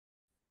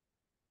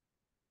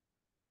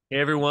Hey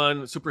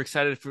everyone, super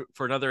excited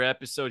for another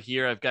episode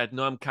here. I've got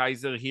Noam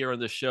Kaiser here on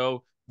the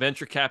show,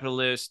 venture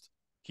capitalist.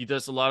 He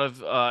does a lot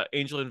of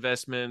angel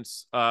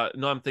investments.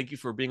 Noam, thank you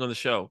for being on the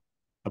show.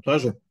 A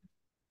pleasure.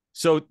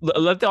 So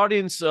let the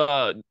audience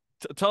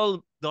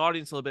tell the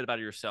audience a little bit about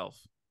yourself.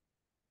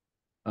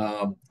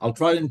 I'll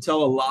try and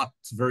tell a lot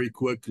very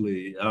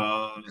quickly.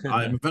 I'm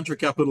a venture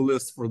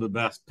capitalist for the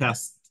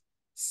past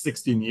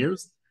 16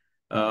 years.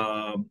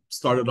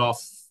 Started off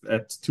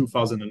at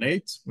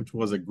 2008, which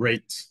was a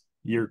great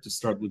year to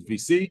start with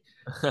VC,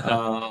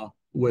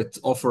 with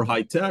Offer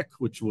High Tech,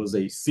 which was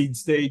a seed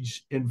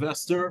stage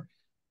investor.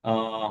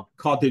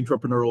 Caught the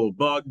entrepreneurial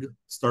bug,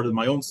 started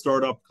my own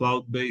startup,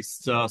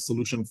 cloud-based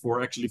solution for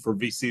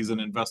VCs and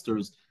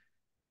investors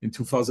in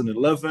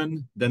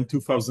 2011. Then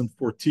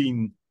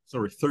 2013,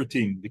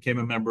 became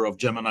a member of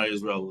Gemini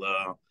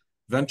Israel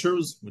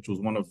Ventures, which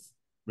was one of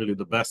really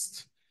the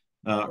best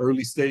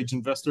early stage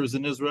investors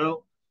in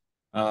Israel.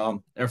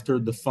 After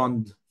the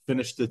fund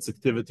finished its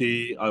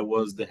activity, I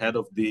was the head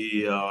of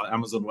the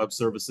Amazon Web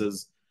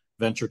Services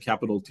venture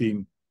capital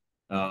team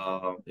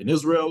in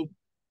Israel.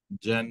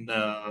 Jen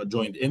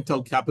joined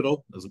Intel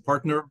Capital as a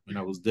partner, and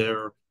I was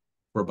there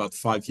for about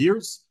 5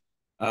 years.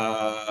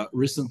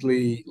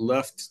 Recently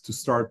left to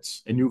start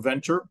a new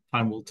venture.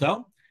 Time will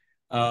tell.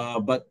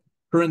 But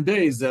current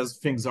days, as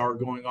things are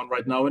going on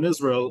right now in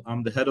Israel,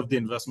 I'm the head of the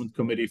investment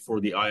committee for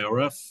the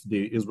IRF,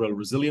 the Israel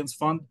Resilience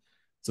Fund.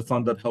 It's a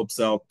fund that helps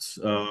out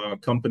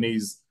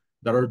companies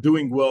that are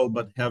doing well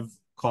but have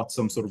caught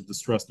some sort of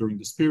distress during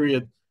this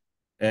period.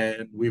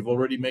 And we've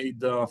already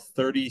made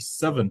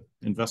 37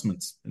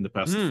 investments in the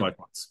past Hmm, 5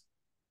 months.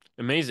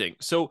 amazing.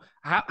 So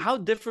how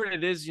different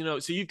it is,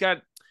 so you've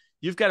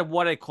got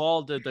what I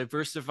call the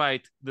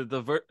diversified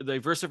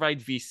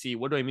VC.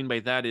 What do I mean by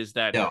that is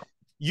that Yeah.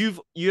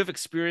 you have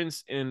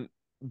experience in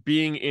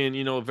being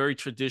in a very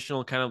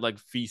traditional kind of like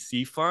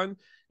VC fund,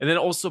 and then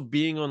also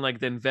being on like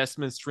the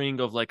investment string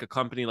of like a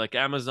company like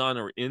Amazon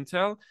or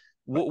Intel.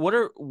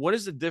 What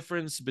is the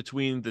difference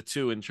between the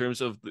two in terms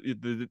of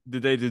the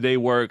day-to-day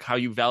work, how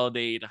you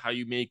validate, how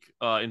you make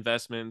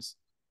investments?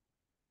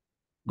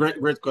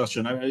 Great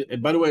question.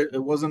 By the way,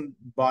 it wasn't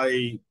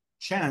by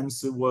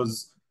chance. It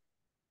was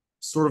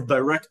sort of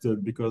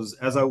directed because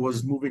as I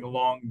was moving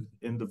along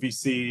in the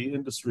VC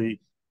industry,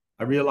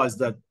 I realized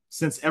that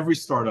since every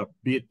startup,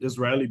 be it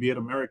Israeli, be it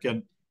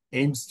American,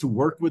 aims to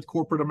work with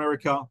corporate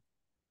America,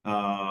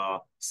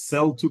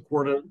 sell to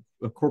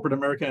corporate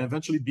America, and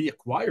eventually be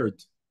acquired,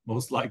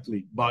 most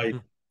likely by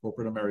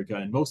corporate America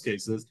in most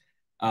cases,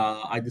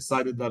 I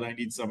decided that I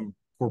need some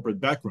corporate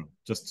background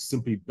just to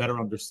simply better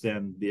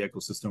understand the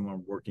ecosystem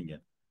I'm working in.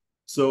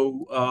 So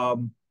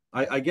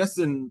I guess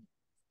in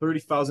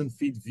 30,000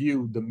 feet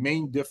view, the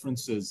main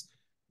differences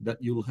that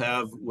you'll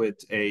have with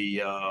a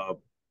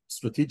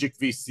strategic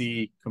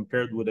VC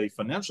compared with a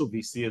financial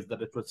VC is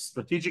that a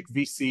strategic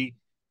VC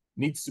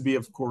needs to be,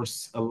 of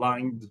course,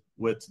 aligned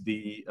with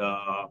the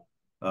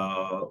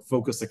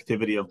focus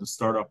activity of the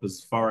startup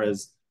as far as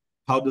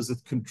how does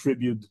it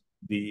contribute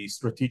the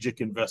strategic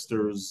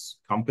investor's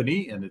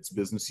company and its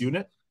business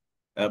unit.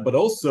 But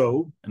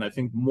also, and I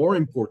think more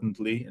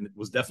importantly, and it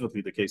was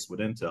definitely the case with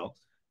Intel,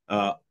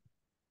 uh,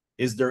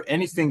 is there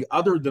anything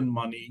other than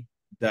money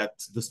that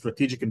the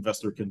strategic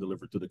investor can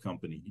deliver to the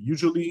company?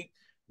 Usually,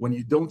 when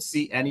you don't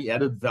see any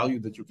added value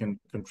that you can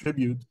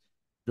contribute,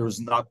 there's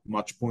not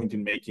much point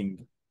in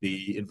making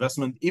the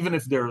investment, even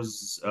if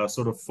there's a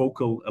sort of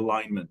focal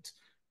alignment.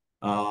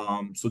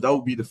 So that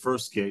would be the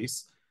first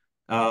case.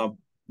 Uh,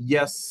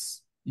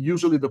 yes,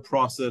 usually the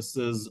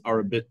processes are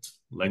a bit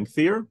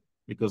lengthier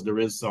because there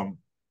is some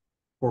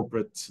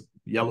corporate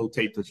yellow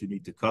tape that you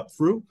need to cut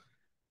through.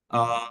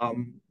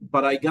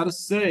 But I gotta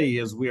say,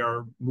 as we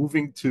are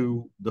moving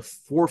to the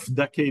fourth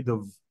decade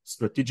of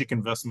strategic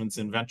investments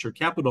in venture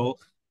capital,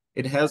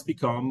 it has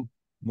become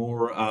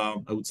more, I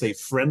would say,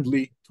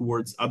 friendly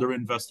towards other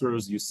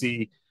investors. You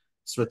see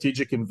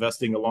strategic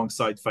investing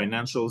alongside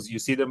financials. You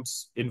see them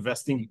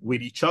investing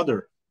with each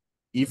other.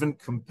 Even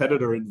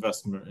competitor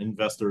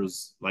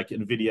investors like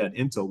Nvidia and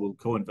Intel will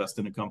co-invest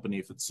in a company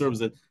if it serves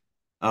it.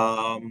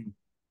 Um,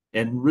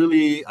 and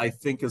really, I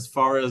think as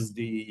far as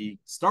the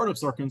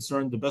startups are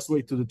concerned, the best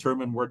way to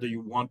determine whether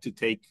you want to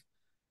take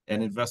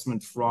an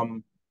investment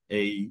from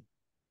a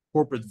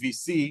corporate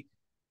VC,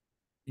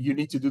 you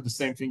need to do the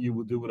same thing you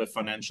would do with a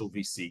financial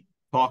VC.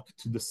 Talk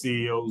to the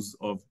CEOs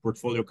of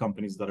portfolio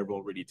companies that have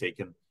already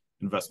taken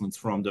investments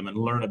from them and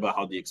learn about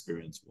how the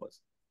experience was.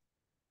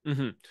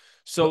 Mm-hmm. But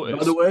So,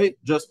 by the way,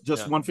 just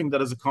yeah. one thing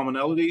that is a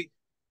commonality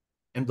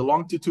in the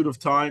longitude of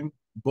time,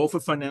 both a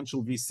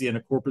financial VC and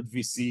a corporate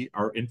VC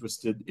are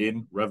interested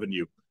in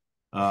revenue.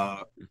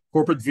 Uh,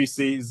 Corporate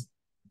VCs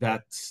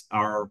that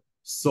are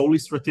solely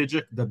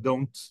strategic, that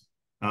don't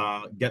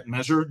get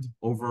measured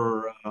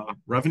over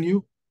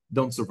revenue,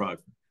 don't survive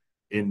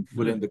in Hmm.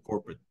 within the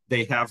corporate.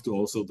 They have to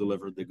also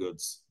deliver the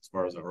goods as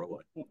far as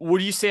ROI.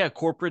 Would you say a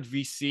corporate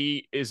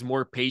VC is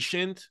more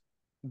patient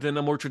than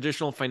a more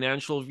traditional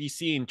financial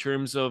VC in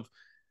terms of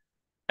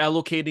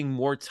allocating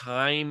more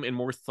time and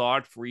more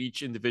thought for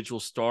each individual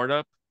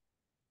startup?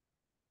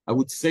 I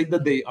would say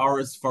that they are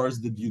as far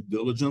as the due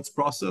diligence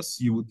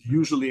process. You would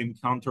usually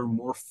encounter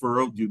more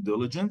thorough due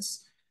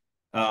diligence.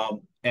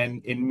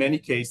 And in many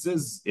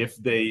cases, if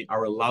they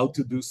are allowed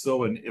to do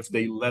so and if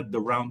they led the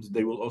round,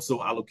 they will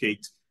also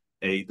allocate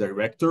a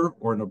director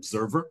or an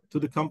observer to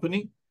the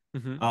company.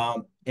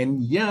 Mm-hmm.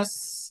 And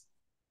yes,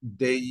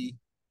 they,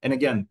 and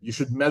again, you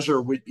should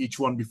measure with each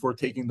one before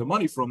taking the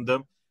money from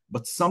them.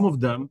 But some of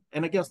them,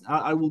 and I guess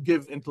I will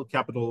give Intel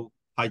Capital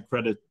high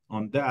credit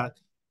on that.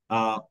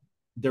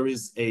 There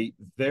is a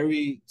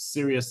very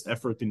serious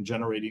effort in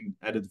generating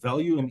added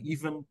value and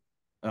even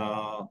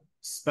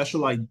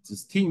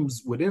specialized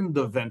teams within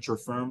the venture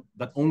firm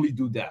that only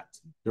do that.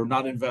 They're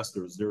not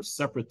investors, they're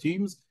separate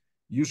teams,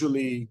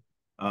 usually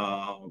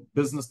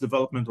business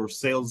development or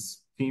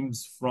sales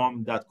teams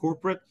from that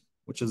corporate,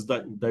 which is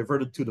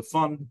diverted to the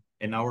fund.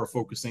 And now we're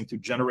focusing to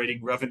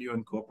generating revenue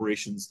and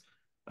cooperations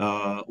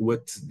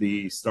with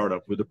the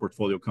startup, with the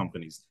portfolio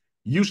companies.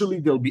 Usually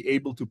they'll be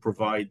able to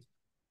provide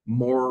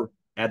more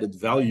added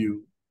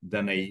value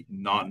than a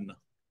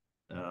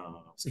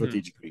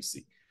non-strategic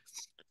VC.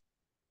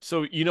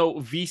 So,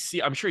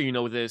 VC, I'm sure you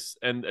know this,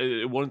 and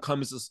it won't come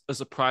as a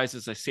surprise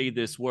as I say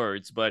these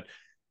words, but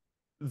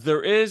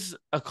there is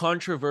a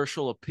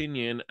controversial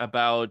opinion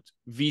about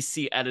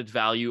VC added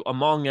value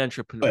among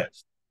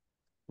entrepreneurs,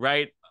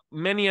 right?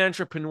 Many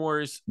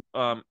entrepreneurs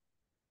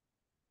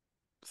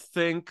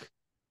think,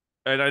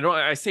 and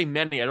I say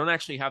many, I don't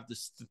actually have the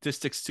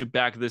statistics to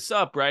back this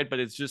up, right? But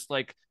it's just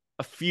like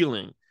a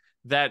feeling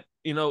that,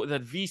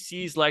 that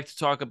VCs like to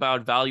talk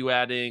about value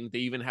adding. They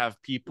even have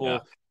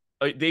people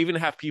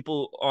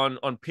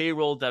on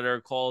payroll that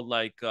are called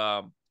like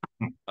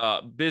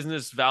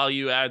business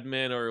value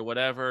admin or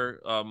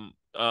whatever.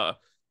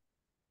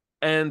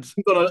 And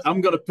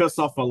I'm gonna piss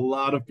off a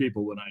lot of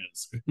people when I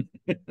answer.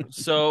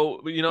 so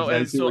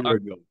I see where you're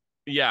going.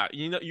 Yeah,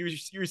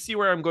 you see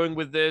where I'm going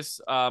with this.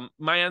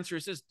 My answer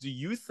is this: do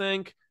you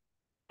think?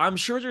 I'm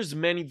sure there's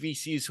many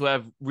VCs who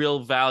have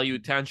real value,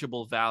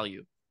 tangible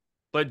value.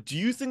 But do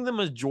you think the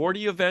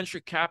majority of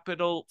venture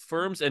capital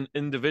firms and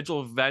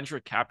individual venture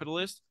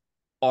capitalists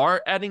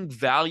are adding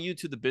value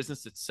to the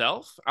business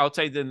itself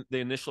outside the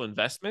initial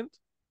investment?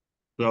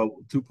 So,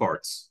 two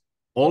parts.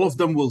 All of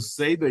them will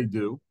say they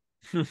do.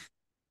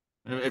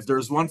 If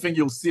there's one thing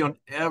you'll see on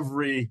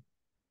every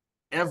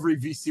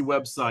VC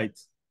website,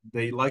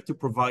 they like to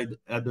provide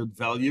added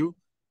value,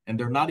 and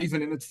they're not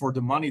even in it for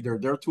the money. They're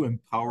there to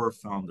empower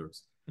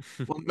founders.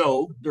 Well,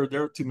 no, they're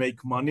there to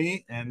make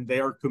money, and they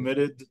are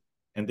committed,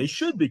 and they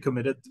should be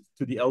committed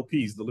to the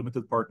LPs, the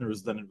limited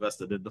partners that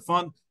invested in the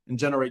fund, and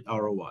generate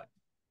ROI.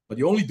 But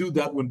you only do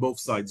that when both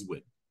sides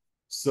win.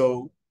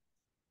 So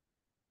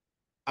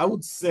I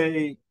would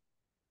say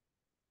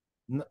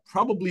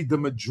probably the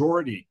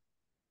majority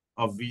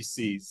of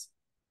VCs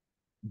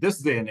this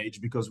day and age,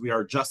 because we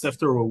are just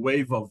after a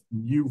wave of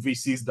new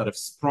VCs that have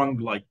sprung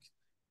like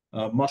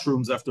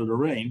mushrooms after the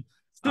rain.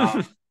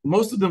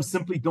 Most of them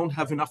simply don't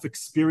have enough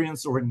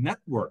experience or a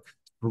network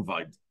to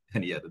provide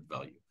any added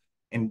value.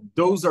 And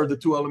those are the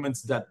two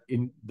elements that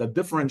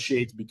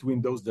differentiate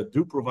between those that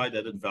do provide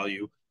added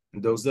value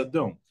and those that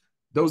don't.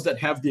 Those that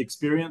have the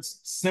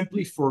experience,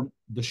 simply for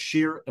the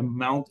sheer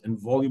amount and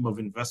volume of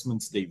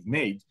investments they've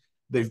made,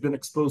 they've been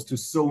exposed to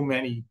so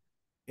many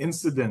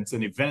incidents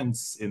and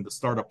events in the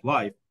startup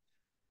life,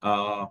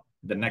 the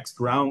next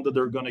round that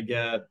they're going to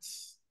get,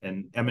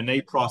 an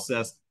M&A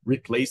process,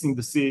 replacing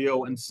the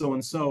CEO, and so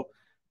and so.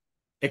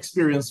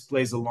 Experience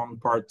plays a long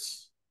part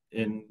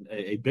in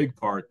a big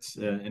part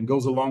and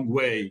goes a long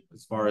way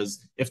as far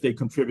as if they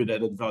contribute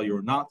added value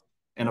or not,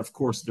 and of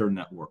course their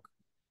network.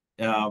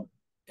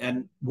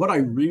 And what I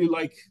really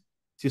like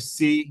to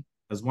see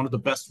as one of the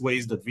best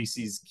ways that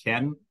VCs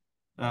can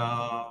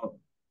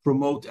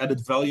promote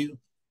added value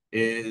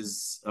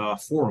is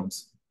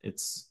forums.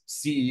 It's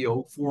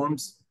CEO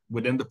forums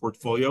within the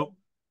portfolio.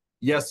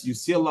 Yes, you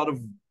see a lot of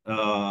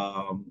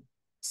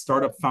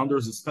startup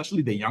founders,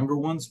 especially the younger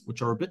ones,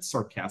 which are a bit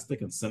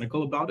sarcastic and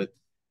cynical about it.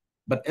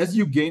 But as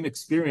you gain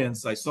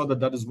experience, I saw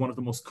that is one of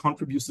the most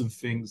contributive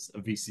things a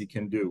VC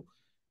can do.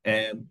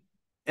 And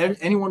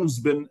anyone who's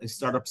been a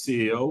startup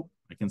CEO,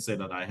 I can say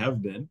that I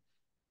have been,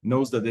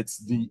 knows that it's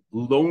the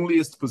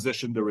loneliest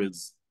position there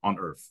is on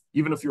earth.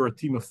 Even if you're a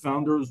team of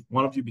founders,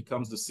 one of you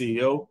becomes the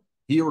CEO,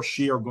 he or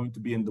she are going to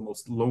be in the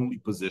most lonely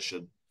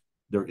position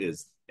there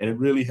is. And it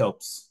really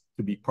helps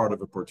to be part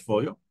of a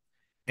portfolio.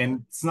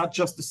 And it's not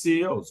just the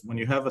CEOs. When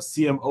you have a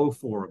CMO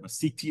forum, a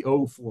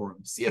CTO forum,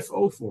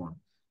 CFO forum,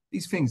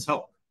 these things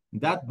help.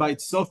 That by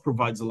itself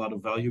provides a lot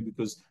of value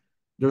because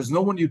there's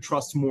no one you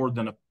trust more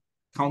than a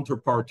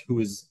counterpart who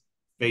is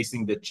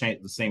facing the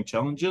same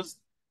challenges,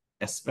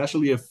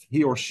 especially if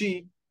he or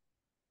she,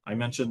 I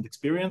mentioned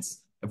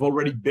experience, have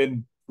already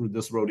been through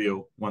this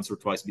rodeo once or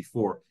twice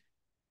before.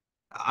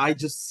 I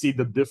just see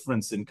the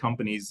difference in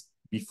companies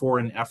before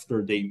and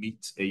after they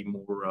meet a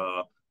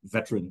more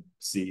veteran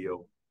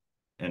CEO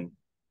and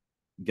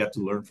get to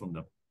learn from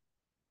them.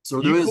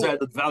 So there is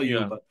added value,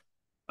 yeah,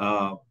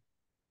 but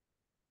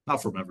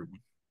not from everyone.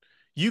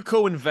 You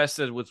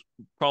co-invested with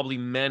probably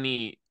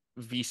many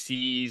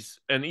VCs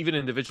and even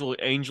individual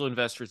angel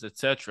investors,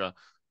 etc.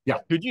 Yeah.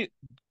 Could you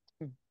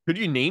could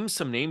you name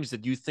some names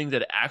that you think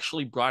that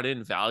actually brought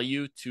in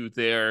value to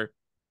their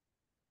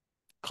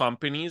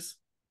companies,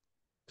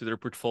 to their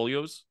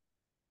portfolios?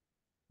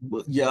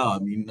 Well, yeah, I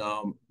mean,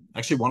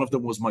 actually, one of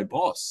them was my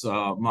boss,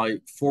 my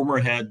former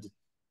head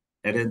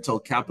at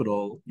Intel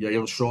Capital,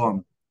 Yael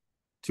Shoam,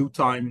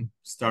 two-time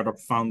startup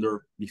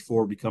founder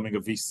before becoming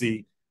a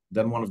VC,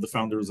 then one of the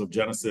founders of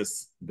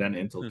Genesis, then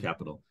Intel Hmm.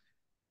 Capital.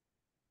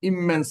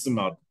 Immense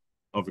amount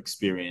of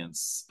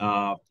experience.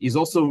 He's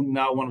also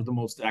now one of the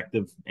most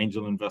active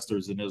angel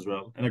investors in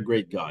Israel and a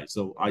great guy.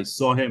 So I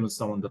saw him as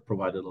someone that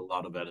provided a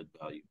lot of added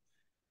value.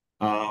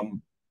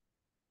 Um,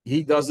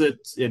 he does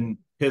it in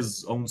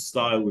his own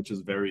style, which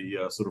is very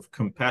sort of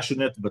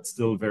compassionate, but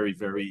still very,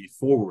 very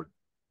forward.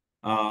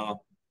 Uh,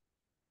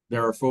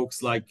 there are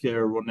folks like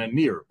Ronen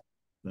Nir,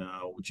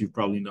 which you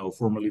probably know,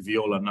 formerly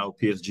Viola, now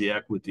PSG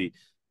Equity.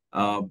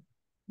 Uh,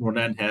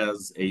 Ronen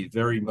has a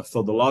very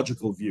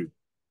methodological view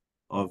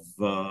of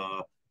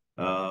uh,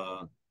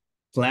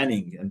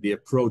 planning and the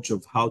approach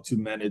of how to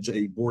manage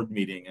a board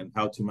meeting and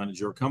how to manage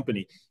your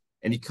company.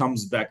 And he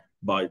comes back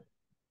by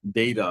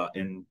data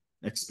and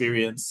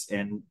experience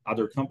and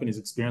other companies'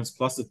 experience,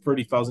 plus a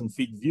 30,000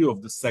 feet view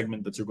of the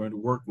segment that you're going to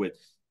work with,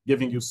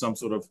 giving you some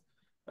sort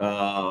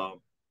of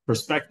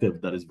perspective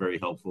that is very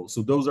helpful.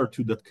 So those are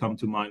two that come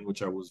to mind,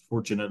 which I was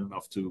fortunate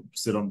enough to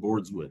sit on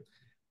boards with.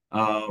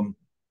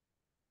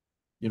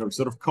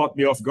 Sort of caught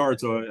me off guard,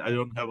 so I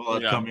don't have a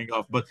lot Yeah. coming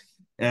up. But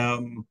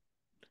um,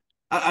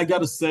 I got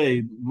to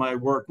say, my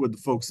work with the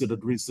folks at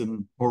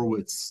Andreessen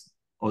Horowitz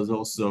was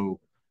also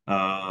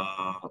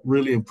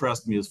really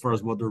impressed me as far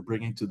as what they're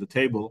bringing to the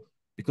table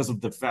because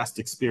of the vast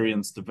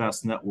experience, the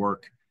vast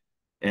network,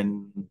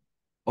 and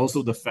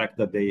also the fact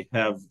that they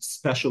have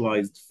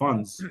specialized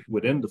funds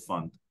within the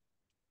fund.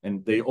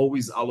 And they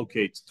always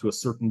allocate to a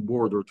certain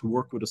board or to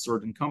work with a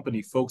certain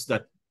company, folks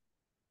that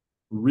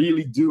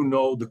really do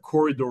know the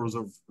corridors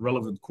of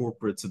relevant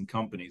corporates and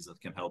companies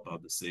that can help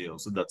out the CEO.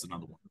 So that's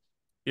another one.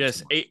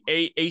 Yes,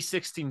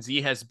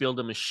 A16Z has built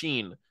a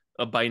machine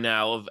by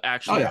now of Oh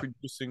actually yeah,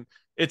 producing.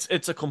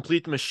 It's a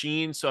complete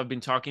machine. So I've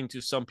been talking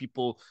to some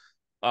people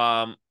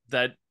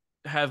that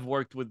have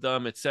worked with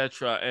them,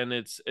 etc. And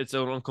it's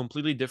on a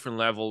completely different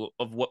level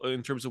of what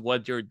in terms of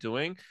what you're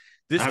doing. I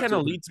This have kind to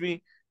of agree. leads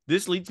me.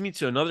 This leads me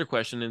to another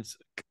question, and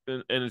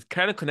it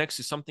kind of connects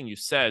to something you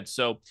said.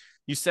 So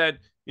you said,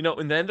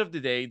 in the end of the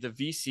day, the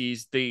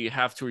VCs they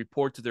have to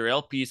report to their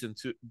LPs and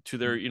to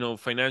their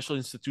financial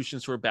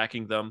institutions who are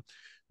backing them,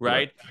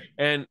 right?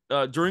 Correct.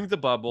 And during the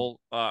bubble,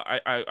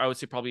 I would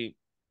say probably,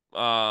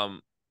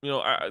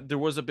 there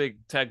was a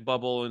big tech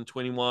bubble in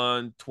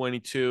 21,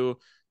 22,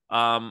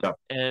 Yeah.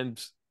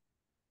 and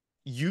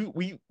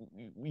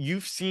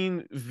you've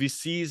seen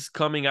VCs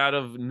coming out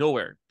of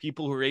nowhere,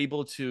 people who are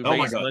able to Oh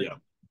my raise God. money,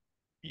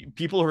 Yeah.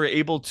 people who are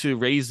able to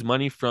raise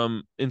money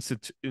from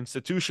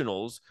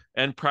institutionals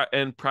and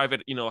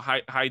private,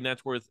 high net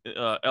worth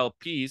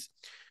LPs.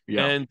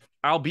 Yeah. And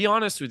I'll be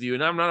honest with you,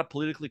 and I'm not a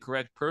politically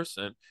correct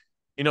person.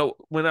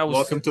 When I was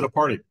Welcome to the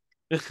party.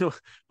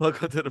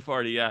 welcome to the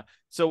party, yeah.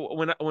 So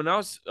when I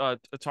was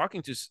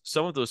talking to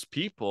some of those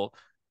people,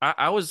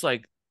 I was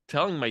like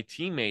telling my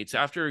teammates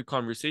after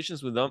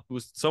conversations with them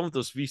with some of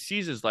those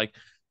VCs is like,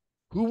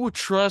 who would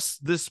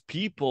trust this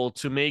people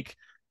to make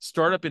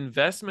startup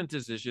investment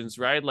decisions,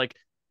 right? Like,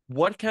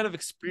 what kind of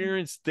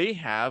experience they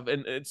have,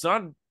 and it's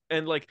not,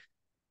 and like,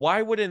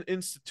 why would an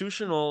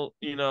institutional,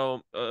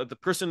 the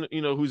person,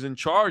 who's in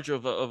charge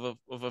of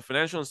a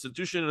financial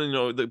institution,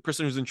 the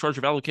person who's in charge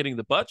of allocating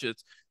the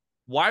budgets,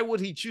 why would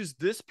he choose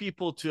this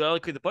people to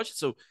allocate the budget?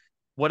 So,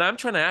 what I'm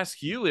trying to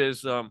ask you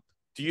is,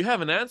 do you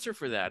have an answer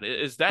for that? Oh yeah.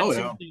 Is I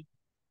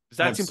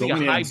that have simply so a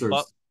many high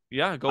answers.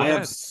 Yeah, go I have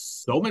ahead.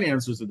 so many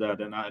answers to that,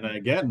 and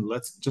again,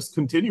 let's just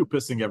continue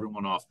pissing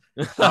everyone off.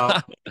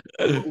 Uh,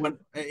 when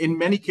in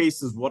many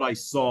cases, what I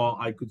saw,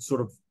 I could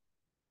sort of,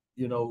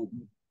 you know,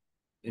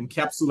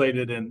 encapsulate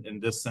it in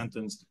this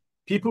sentence: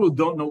 people who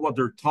don't know what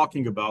they're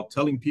talking about,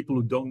 telling people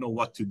who don't know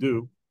what to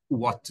do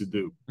what to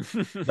do.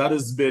 That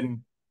has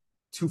been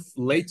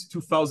late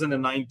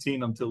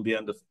 2019 until the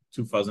end of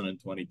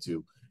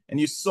 2022. And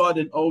you saw it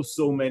in oh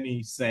so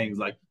many sayings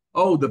like,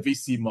 oh, the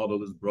VC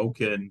model is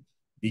broken.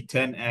 The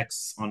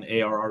 10x on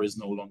ARR is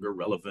no longer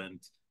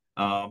relevant.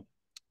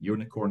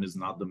 Unicorn is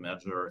not the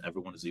measure.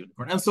 Everyone is a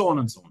unicorn, and so on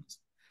and so on.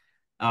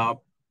 Uh,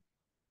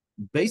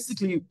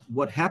 Basically,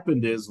 what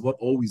happened is what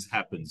always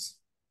happens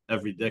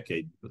every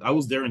decade. I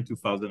was there in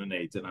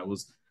 2008, and I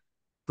was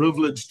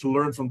privileged to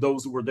learn from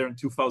those who were there in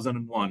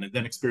 2001 and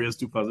then experience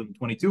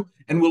 2022.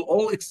 And we'll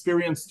all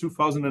experience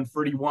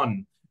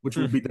 2031, which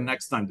will be the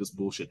next time this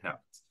bullshit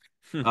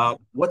happens.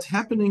 What's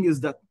happening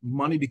is that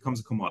money becomes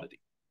a commodity.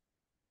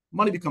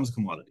 Money becomes a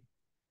commodity.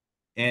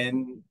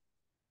 And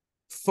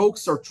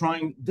folks are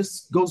trying,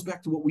 this goes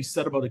back to what we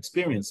said about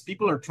experience.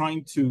 People are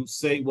trying to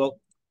say, well,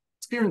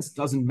 experience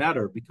doesn't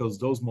matter because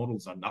those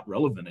models are not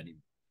relevant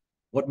anymore.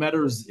 What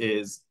matters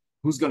is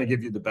who's going to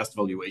give you the best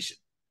valuation,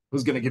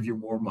 who's going to give you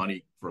more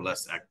money for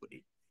less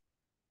equity.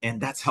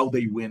 And that's how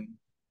they win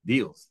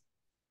deals.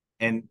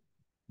 And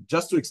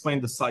just to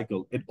explain the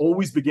cycle, it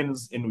always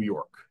begins in New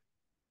York.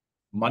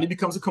 Money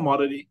becomes a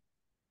commodity.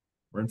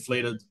 We're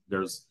inflated.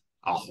 There's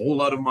a whole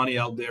lot of money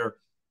out there.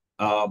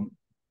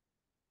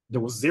 There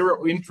was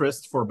zero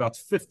interest for about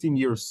 15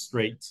 years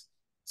straight.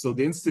 So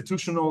the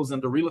institutionals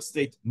and the real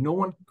estate, no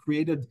one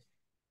created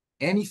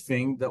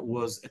anything that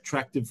was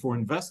attractive for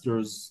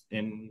investors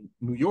in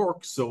New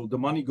York. So the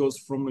money goes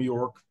from New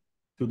York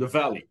to the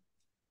Valley.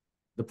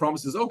 The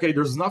promise is, okay,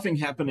 there's nothing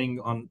happening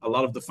on a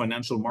lot of the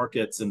financial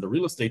markets and the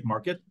real estate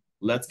market.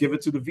 Let's give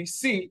it to the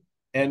VC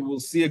and we'll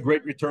see a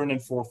great return in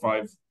 4,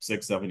 5,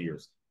 6, 7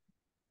 years.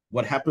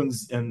 What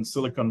happens in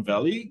Silicon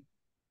Valley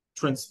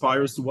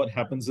transpires to what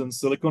happens in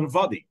Silicon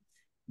Valley.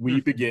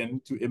 We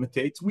begin to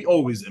imitate. We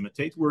always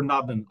imitate. We're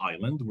not an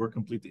island. We're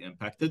completely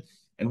impacted.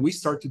 And we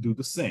start to do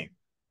the same.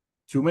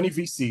 Too many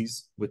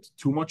VCs with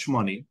too much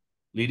money,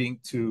 leading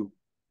to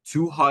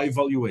too high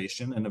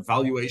valuation, and a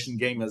valuation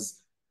game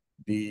is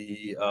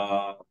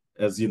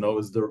as you know,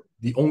 is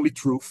the only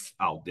truth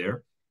out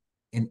there.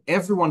 And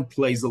everyone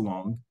plays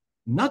along,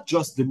 not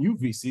just the new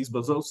VCs,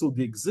 but also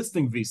the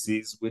existing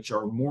VCs, which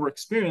are more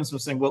experienced,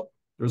 of saying, well,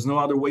 there's no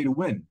other way to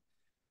win.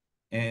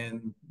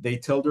 And they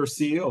tell their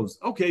CEOs,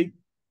 okay,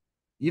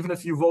 even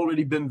if you've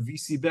already been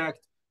VC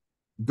backed,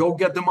 go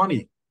get the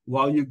money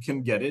while you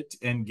can get it,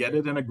 and get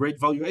it in a great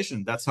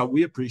valuation. That's how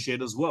we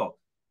appreciate as well.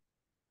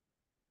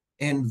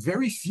 And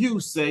very few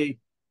say,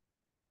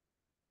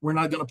 we're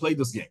not going to play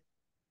this game.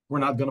 We're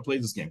not going to play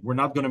this game. We're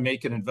not going to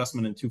make an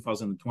investment in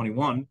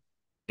 2021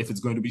 if it's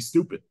going to be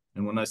stupid.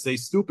 And when I say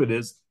stupid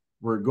is,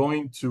 we're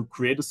going to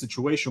create a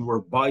situation where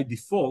by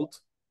default,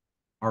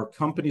 our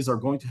companies are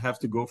going to have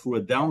to go through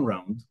a down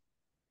round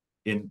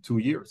in 2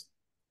 years.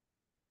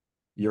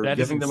 You're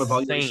giving them a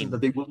valuation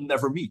that they will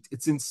never meet.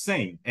 It's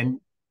insane.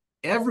 And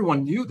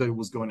everyone knew that it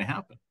was going to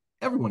happen.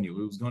 Everyone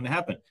knew it was going to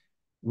happen,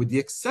 with the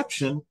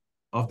exception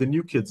of the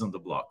new kids on the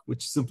block,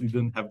 which simply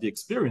didn't have the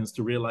experience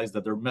to realize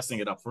that they're messing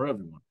it up for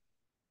everyone.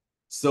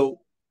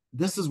 So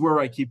this is where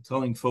I keep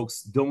telling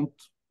folks, don't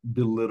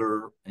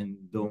belittle and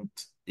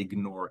don't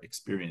ignore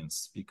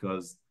experience,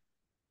 because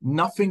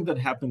nothing that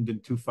happened in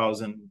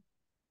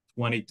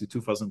 2020 to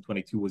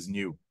 2022 was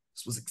new.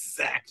 This was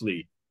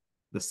exactly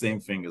the same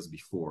thing as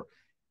before.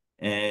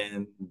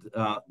 And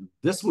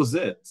this was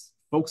it.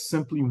 Folks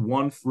simply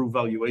won through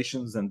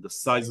valuations and the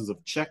sizes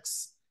of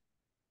checks.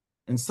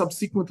 And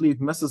subsequently,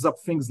 it messes up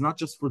things, not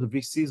just for the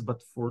VCs,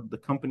 but for the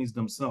companies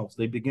themselves.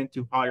 They begin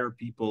to hire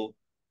people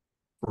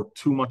for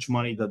too much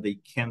money that they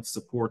can't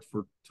support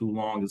for too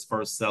long as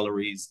far as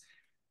salaries.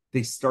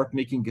 They start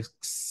making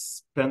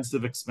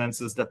expensive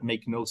expenses that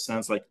make no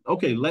sense. Like,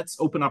 okay, let's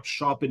open up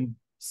shop in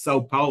Sao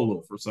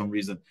Paulo for some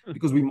reason,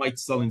 because we might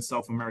sell in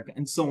South America,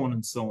 and so on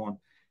and so on.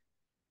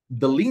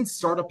 The lean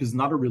startup is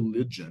not a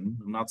religion.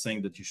 I'm not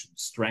saying that you should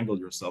strangle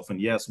yourself. And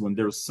yes, when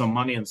there's some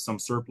money and some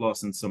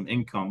surplus and some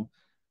income,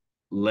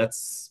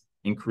 let's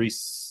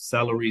increase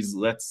salaries.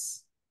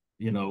 Let's,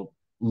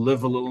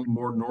 live a little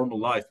more normal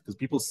life, because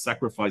people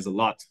sacrifice a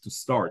lot to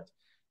start.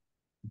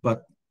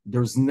 But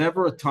there's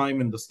never a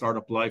time in the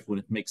startup life when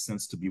it makes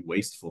sense to be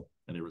wasteful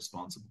and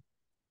irresponsible.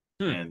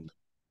 And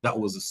that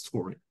was a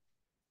story.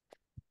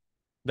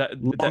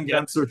 Long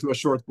answer to a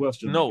short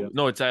question. No,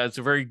 it's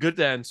a very good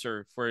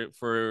answer for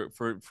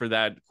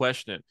that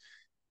question.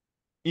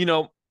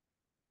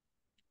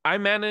 I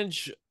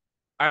manage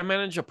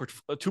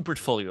two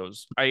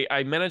portfolios.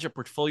 I manage a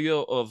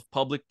portfolio of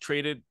public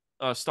traded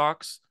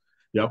stocks.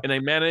 Yep. And I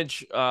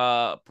manage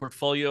a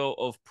portfolio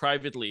of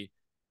private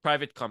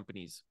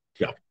companies.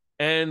 Yeah.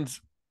 And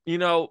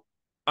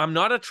I'm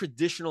not a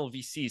traditional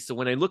VC, so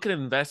when I look at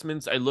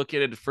investments, I look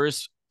at it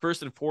first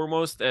and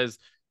foremost as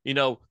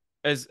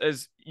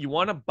as you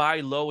want to buy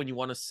low and you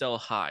want to sell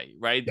high,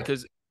 right? Yeah.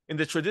 Because in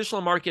the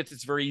traditional markets,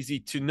 it's very easy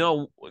to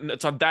know.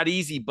 It's not that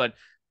easy, but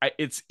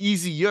it's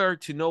easier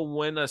to know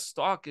when a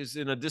stock is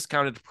in a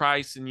discounted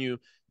price, and you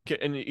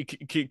can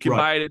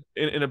buy it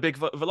in a big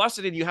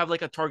velocity, and you have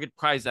like a target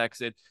price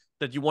exit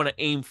that you want to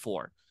aim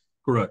for.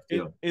 Correct.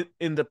 Yeah.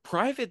 In the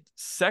private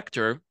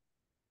sector,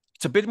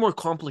 it's a bit more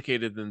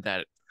complicated than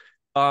that,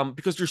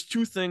 because there's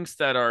two things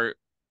that are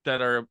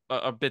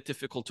a bit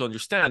difficult to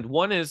understand.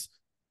 One is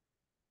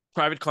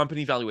private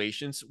company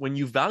valuations. When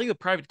you value a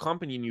private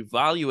company and you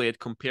value it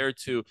compared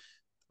to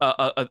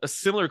a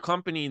similar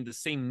company in the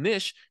same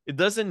niche, it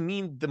doesn't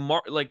mean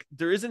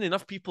there isn't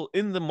enough people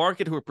in the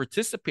market who are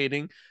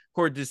participating,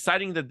 who are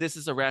deciding that this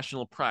is a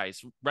rational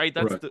price, right?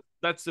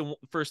 That's the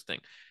first thing.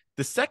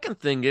 The second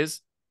thing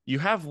is, you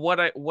have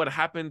what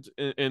happened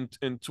in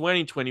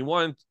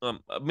 2021,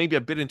 maybe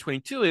a bit in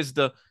 22, is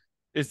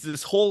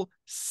this whole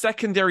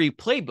secondary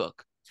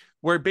playbook,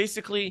 where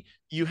basically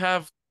you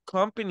have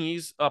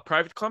companies,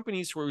 private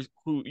companies who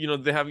you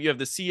have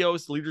the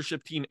CEOs, the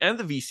leadership team, and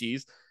the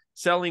VCs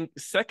selling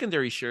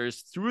secondary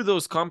shares through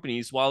those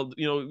companies, while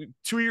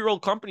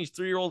 2-year-old companies,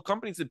 3-year-old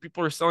companies, that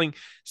people are selling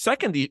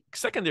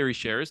secondary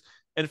shares.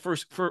 And for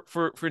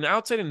an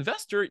outside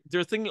investor,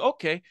 they're thinking,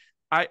 okay,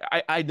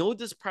 I know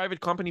this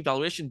private company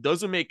valuation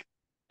doesn't make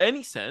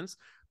any sense,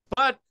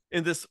 but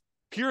in this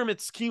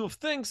pyramid scheme of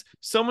things,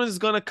 someone is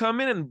going to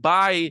come in and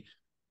buy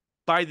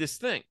this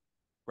thing,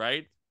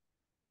 right?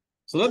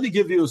 So let me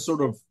give you a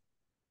sort of,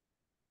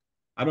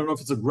 I don't know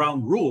if it's a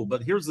ground rule,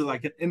 but here's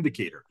like an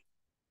indicator.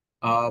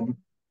 Um,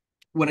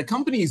 when a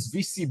company is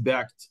VC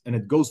backed and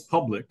it goes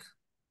public,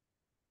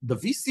 the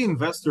VC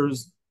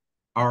investors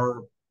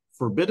are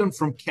forbidden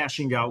from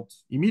cashing out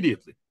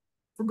immediately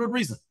for good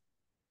reason.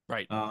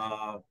 Right.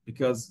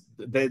 Because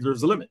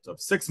there's a limit of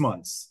 6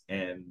 months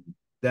and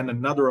then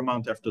another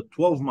amount after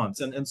 12 months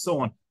and so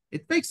on.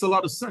 It makes a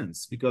lot of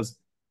sense because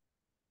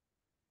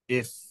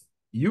if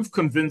you've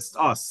convinced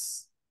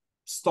us,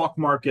 stock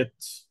market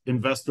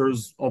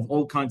investors of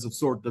all kinds of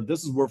sort, that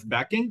this is worth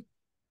backing,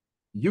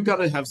 you got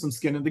to have some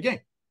skin in the game.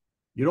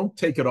 You don't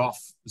take it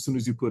off as soon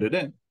as you put it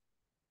in.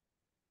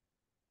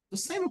 The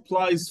same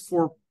applies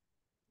for,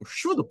 or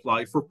should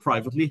apply for,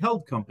 privately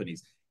held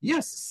companies.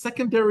 Yes,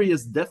 secondary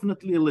is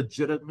definitely a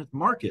legitimate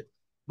market,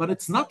 but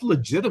it's not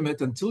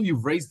legitimate until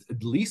you've raised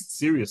at least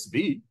Series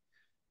B.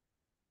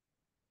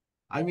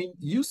 I mean,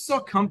 you saw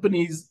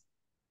companies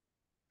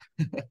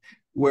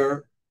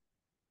where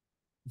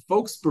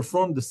folks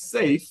performed the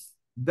safe,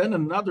 then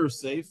another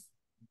safe,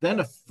 then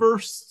a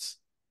first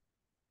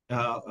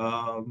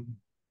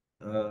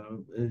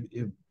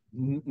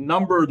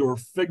numbered or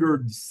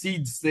figured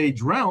seed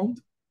stage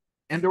round,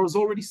 and there was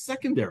already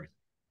secondary.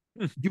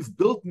 You've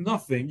built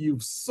nothing,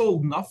 you've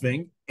sold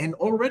nothing, and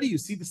already you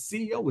see the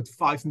CEO with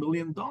 $5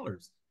 million.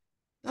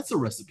 That's a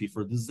recipe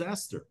for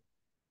disaster.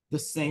 The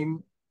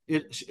same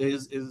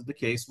is the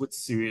case with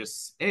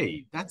Series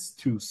A. That's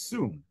too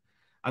soon.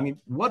 I mean,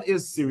 what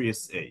is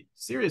Series A?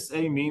 Series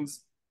A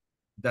means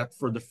that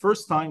for the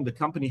first time, the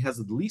company has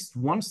at least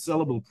one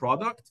sellable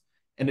product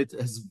and it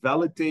has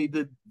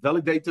validated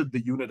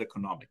the unit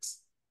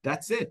economics.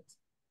 That's it.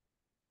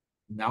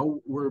 Now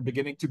we're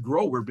beginning to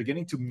grow. We're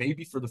beginning to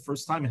maybe for the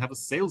first time have a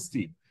sales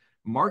team,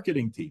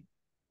 marketing team.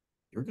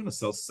 You're going to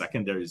sell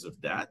secondaries of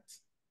that?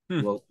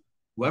 Well,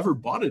 whoever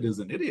bought it is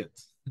an idiot.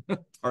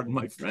 Pardon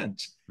my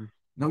French.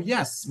 Now,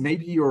 yes,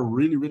 maybe you're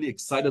really, really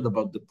excited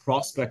about the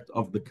prospect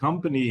of the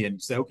company and you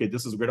say, okay,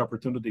 this is a great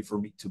opportunity for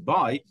me to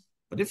buy.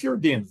 But if you're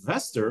the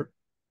investor,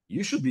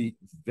 you should be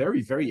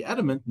very, very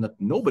adamant that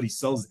nobody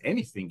sells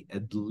anything,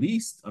 at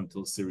least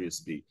until Series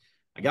B.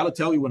 I got to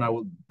tell you, when I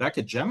was back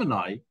at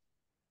Gemini,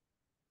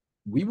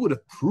 we would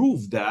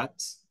approve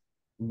that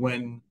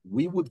when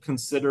we would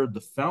consider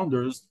the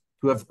founders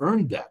to have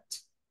earned that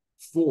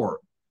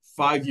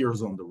 4-5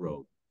 years on the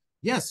road.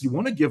 Yes, you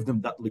want to give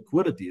them that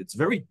liquidity. It's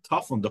very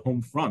tough on the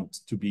home front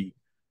to be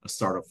a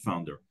startup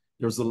founder.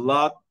 There's a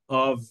lot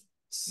of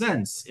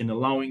sense in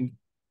allowing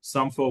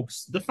some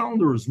folks, the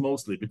founders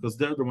mostly, because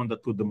they're the one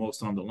that put the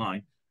most on the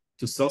line,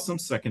 to sell some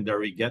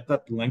secondary, get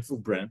that length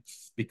of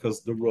breadth,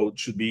 because the road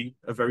should be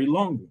a very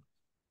long one.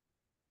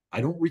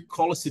 I don't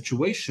recall a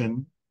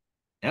situation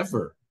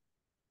ever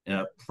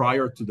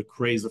prior to the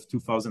craze of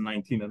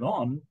 2019 and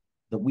on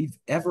that we've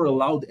ever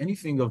allowed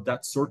anything of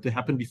that sort to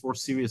happen before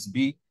Series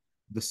B,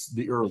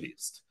 the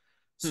earliest.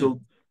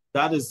 So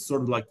that is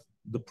sort of like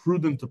the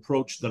prudent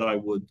approach that I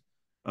would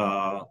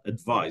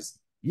advise.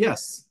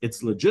 Yes,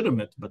 it's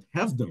legitimate, but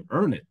have them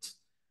earn it.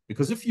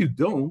 Because if you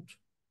don't,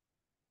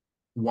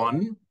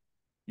 one,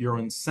 you're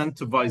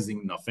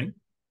incentivizing nothing,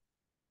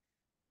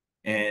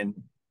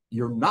 and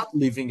you're not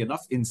leaving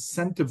enough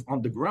incentive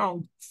on the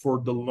ground for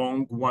the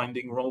long,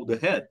 winding road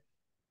ahead.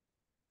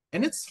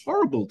 And it's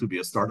horrible to be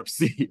a startup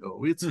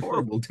CEO. It's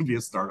horrible to be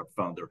a startup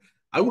founder.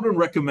 I wouldn't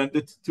recommend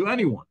it to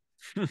anyone,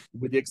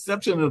 with the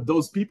exception of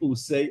those people who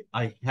say,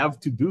 I have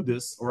to do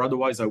this, or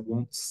otherwise I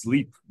won't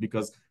sleep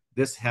because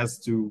this has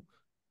to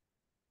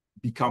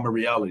become a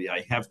reality.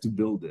 I have to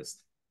build this.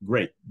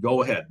 Great,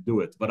 go ahead, do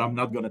it. But I'm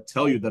not going to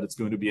tell you that it's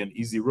going to be an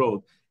easy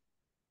road.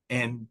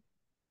 And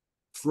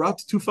throughout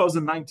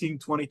 2019,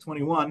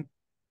 2021,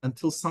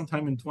 until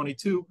sometime in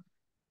 22,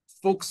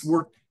 folks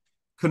were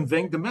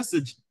conveying the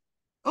message,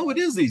 oh, it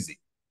is easy.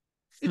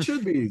 It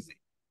should be easy.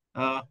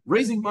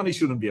 Raising money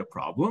shouldn't be a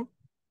problem.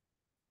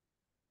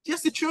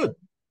 Yes, it should.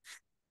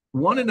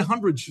 1 in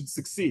 100 should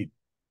succeed.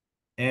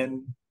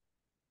 And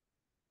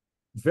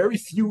very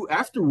few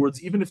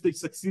afterwards, even if they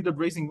succeed at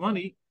raising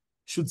money,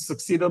 should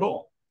succeed at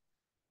all.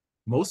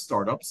 Most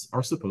startups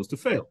are supposed to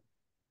fail.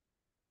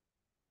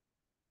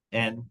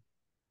 And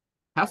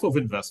half of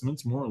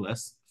investments, more or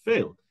less,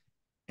 fail.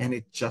 And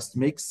it just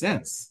makes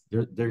sense.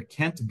 There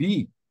can't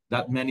be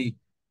that many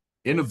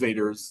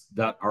innovators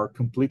that are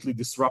completely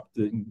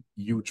disrupting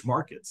huge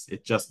markets.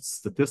 It just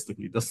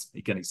statistically doesn't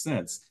make any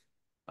sense.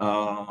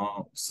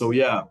 So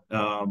yeah,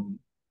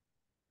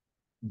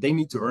 they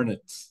need to earn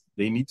it.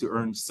 They need to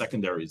earn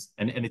secondaries.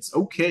 And it's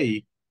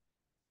okay.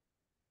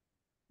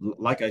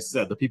 Like I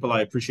said, the people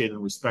I appreciate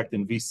and respect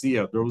in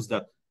VC are those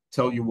that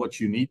tell you what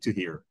you need to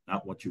hear,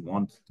 not what you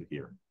want to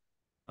hear.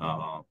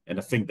 And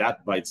I think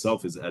that by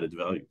itself is added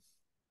value.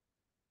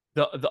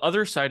 The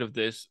other side of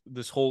this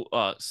whole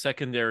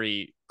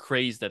secondary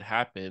craze that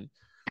happened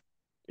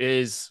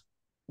is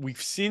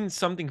we've seen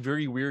something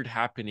very weird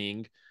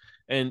happening,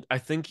 and I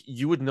think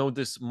you would know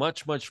this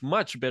much, much,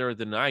 much better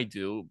than I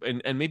do.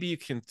 And maybe you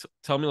can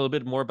tell me a little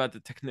bit more about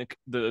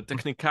the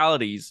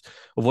technicalities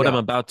of what I'm Yeah.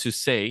 about to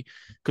say,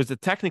 because the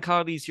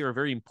technicalities here are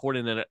very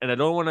important, and I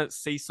don't want to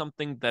say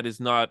something that is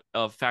not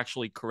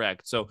factually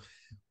correct. So,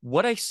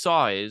 what I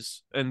saw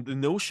is, and the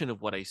notion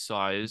of what I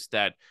saw is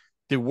that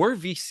there were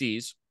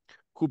VCs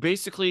who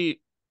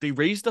basically they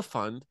raised a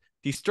fund,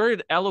 they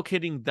started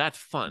allocating that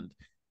fund,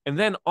 and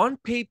then on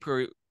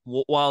paper,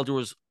 while there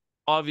was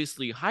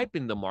obviously hype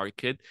in the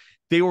market,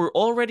 they were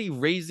already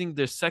raising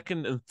their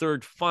second and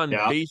third fund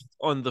Yeah. based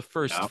on the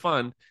first Yeah.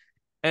 fund,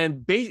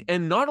 and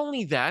not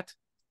only that,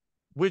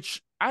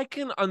 which I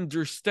can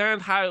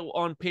understand how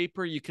on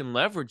paper you can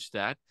leverage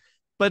that,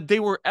 but they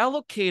were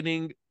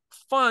allocating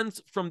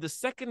funds from the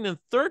second and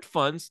third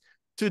funds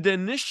to the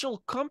initial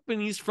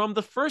companies from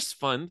the first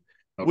fund,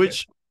 Okay.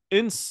 which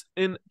in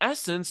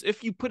essence,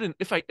 if you put in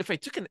if I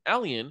took an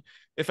alien,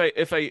 if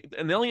I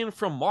an alien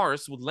from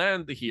Mars would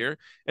land here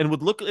and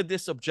would look at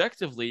this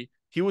objectively,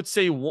 he would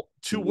say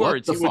two What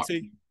words. the He would fuck?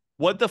 say,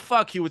 "What the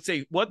fuck?" He would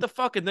say, "What the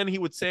fuck?" And then he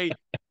would say,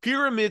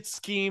 "Pyramid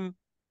scheme."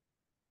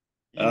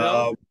 You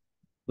know? Uh,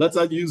 let's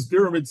not use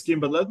pyramid scheme,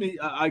 but let me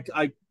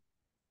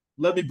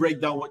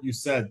break down what you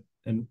said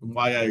and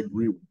why I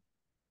agree with.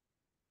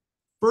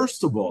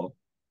 First of all,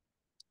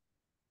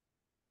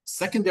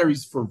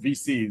 secondaries for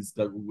VCs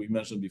that we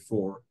mentioned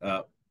before,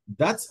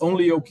 that's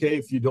only okay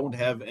if you don't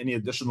have any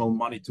additional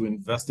money to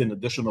invest in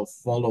additional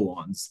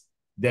follow-ons.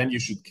 Then you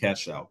should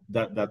cash out.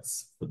 That's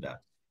for that.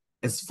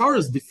 As far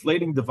as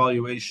deflating the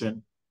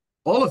valuation,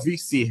 all a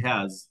VC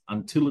has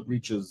until it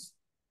reaches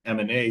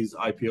M&As,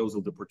 IPOs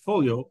of the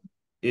portfolio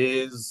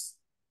is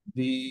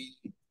the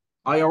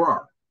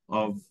IRR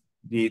of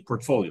the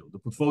portfolio. The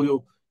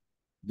portfolio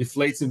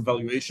deflates in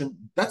valuation.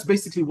 That's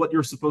basically what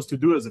you're supposed to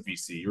do as a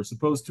VC. You're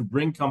supposed to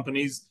bring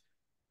companies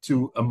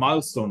to a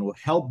milestone or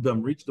help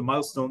them reach the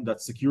milestone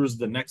that secures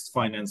the next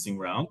financing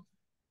round,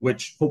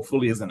 which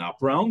hopefully is an up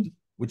round,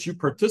 which you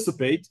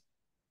participate,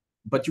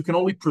 but you can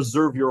only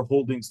preserve your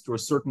holdings to a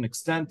certain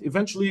extent.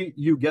 Eventually,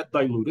 you get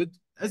diluted,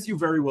 as you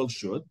very well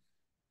should.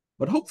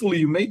 But hopefully,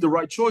 you made the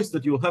right choice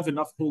that you'll have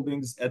enough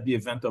holdings at the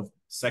event of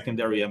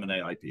secondary M&A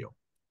IPO.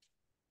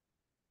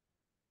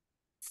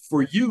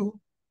 For you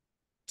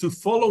to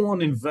follow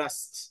on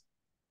invest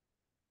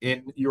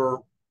in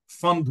your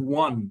fund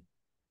one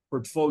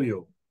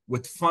portfolio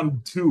with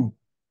fund two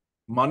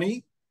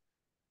money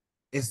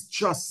is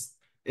just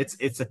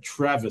it's a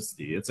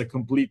travesty. It's a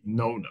complete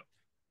no-no.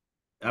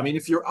 I mean,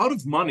 if you're out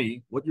of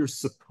money, what you're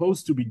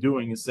supposed to be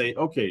doing is say,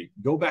 okay,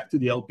 go back to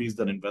the LPs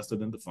that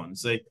invested in the fund.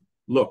 Say,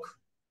 look,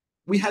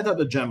 we had at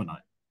the Gemini.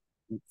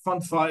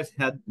 Fund five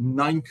had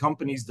 9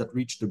 companies that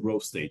reached the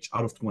growth stage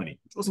out of 20,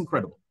 which was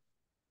incredible.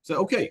 So,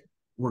 okay,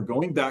 we're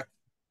going back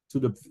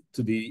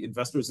to the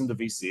investors in the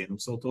VC, and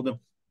so told them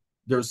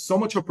there's so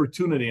much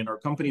opportunity, and our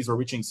companies are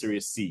reaching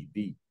Series C,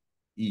 B,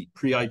 E,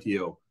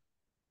 pre-IPO.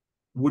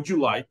 Would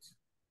you like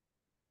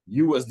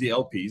you as the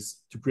LPs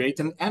to create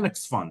an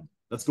annex fund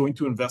that's going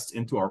to invest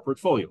into our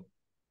portfolio?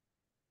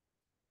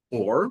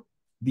 Or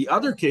the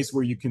other case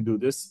where you can do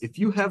this, if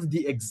you have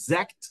the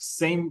exact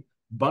same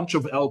bunch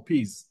of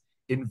LPs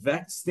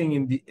investing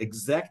in the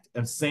exact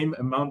and same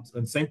amount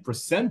and same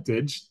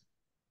percentage,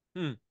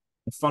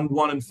 fund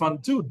one and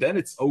fund two, then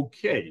it's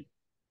okay.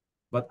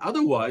 But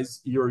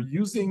otherwise, you're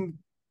using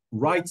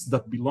rights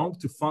that belong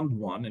to fund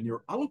one and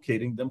you're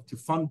allocating them to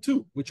fund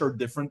two, which are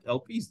different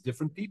LPs,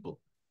 different people.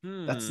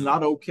 That's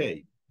not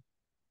okay.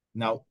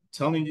 Now,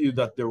 telling you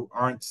that there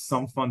aren't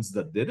some funds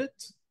that did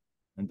it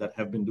and that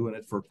have been doing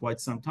it for quite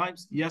some time,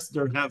 yes,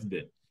 there have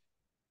been.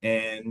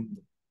 And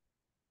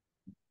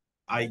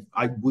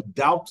I would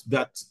doubt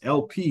that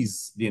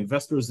LPs, the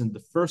investors in the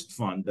first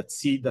fund that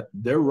see that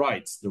their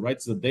rights, the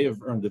rights that they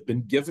have earned, have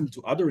been given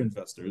to other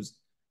investors,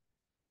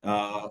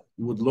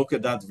 would look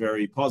at that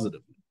very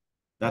positively.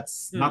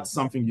 That's not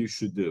something you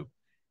should do.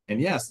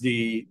 And yes,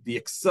 the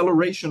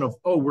acceleration of,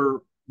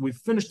 we've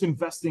finished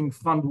investing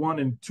fund one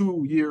in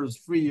 2 years,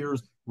 3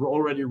 years, we're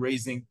already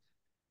raising.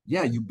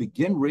 Yeah, you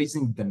begin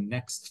raising the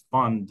next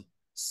fund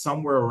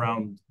somewhere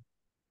around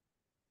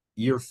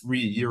year 3,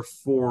 year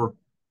 4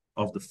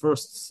 of the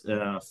first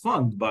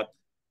fund, but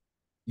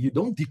you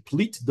don't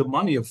deplete the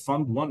money of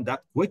fund one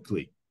that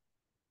quickly.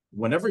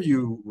 Whenever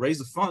you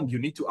raise a fund, you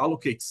need to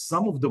allocate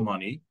some of the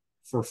money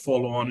for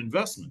follow-on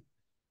investment.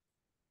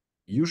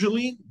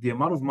 Usually, the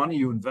amount of money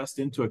you invest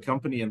into a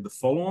company and the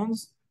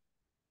follow-ons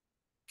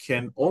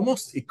can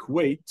almost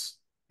equate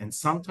and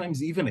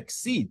sometimes even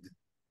exceed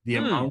the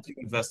amount you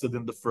invested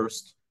in the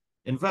first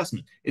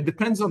investment. It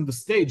depends on the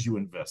stage you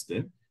invest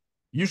in.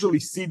 Usually,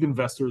 seed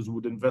investors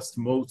would invest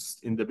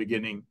most in the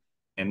beginning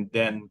and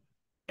then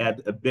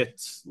add a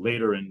bit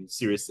later in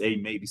Series A,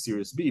 maybe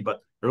Series B.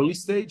 But early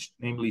stage,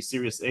 namely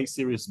Series A,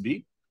 Series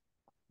B,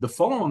 the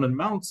follow-on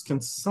amounts can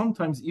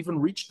sometimes even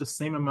reach the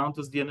same amount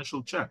as the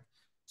initial check.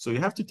 So you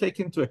have to take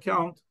into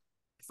account,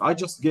 if I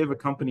just gave a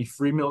company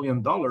 $3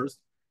 million,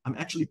 I'm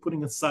actually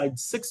putting aside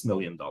 $6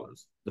 million.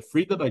 The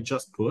free that I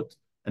just put,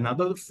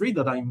 another free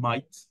that I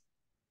might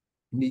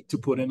need to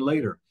put in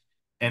later.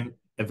 And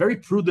a very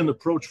prudent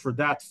approach for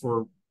that,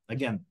 for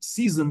again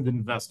seasoned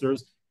investors,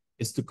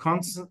 is to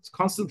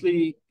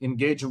constantly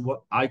engage in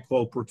what I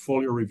call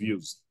portfolio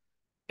reviews.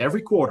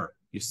 Every quarter,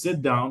 you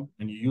sit down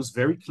and you use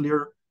very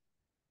clear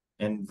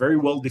and very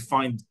well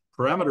defined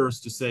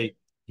parameters to say,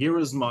 here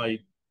is my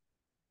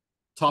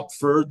top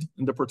third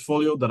in the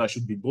portfolio that I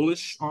should be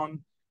bullish on.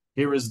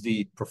 Here is the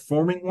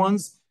performing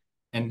ones.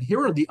 And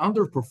here are the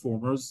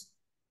underperformers,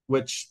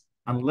 which,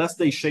 unless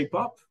they shape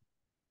up,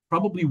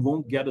 probably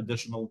won't get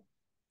additional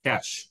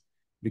cash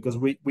because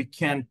we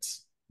can't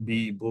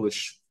be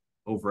bullish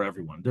over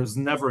everyone. There's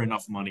never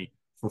enough money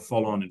for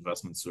follow-on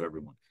investments to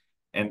everyone.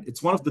 And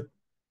it's one of the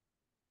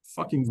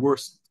fucking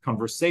worst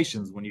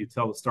conversations when you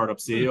tell a startup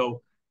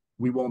CEO,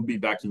 we won't be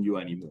backing you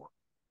anymore.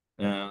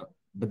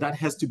 But that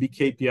has to be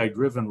KPI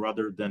driven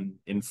rather than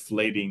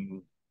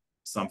inflating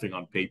something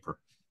on paper.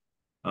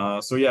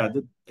 So yeah,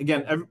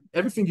 again,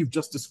 everything you've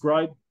just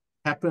described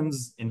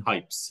happens in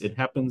hypes. It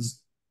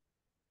happens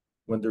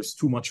when there's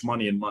too much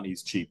money and money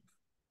is cheap.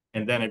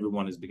 And then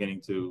everyone is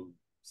beginning to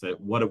say,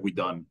 what have we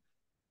done?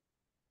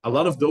 A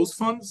lot of those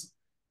funds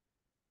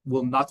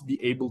will not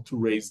be able to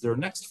raise their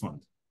next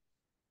fund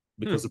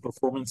because the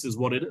performance is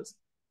what it is.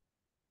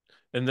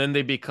 And then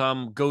they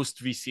become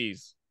ghost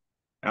VCs.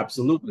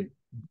 Absolutely.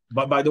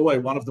 But by the way,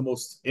 one of the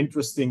most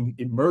interesting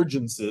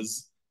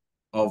emergences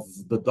of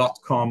the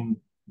dot-com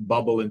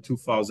bubble in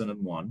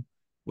 2001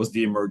 was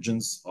the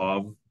emergence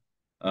of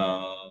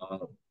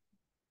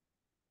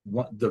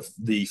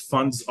the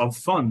funds of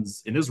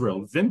funds in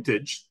Israel.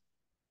 Vintage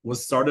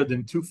was started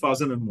in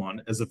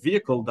 2001 as a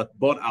vehicle that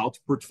bought out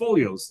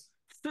portfolios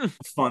of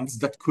funds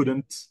that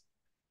couldn't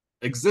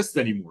exist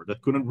anymore,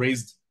 that couldn't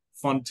raise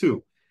fund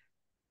two.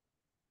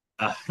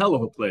 A hell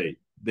of a play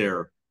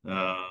there.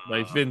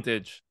 By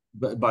Vintage.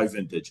 By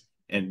Vintage.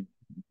 And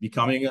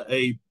becoming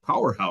a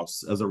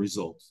powerhouse as a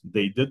result.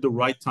 They did the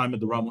right time at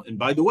the realm. And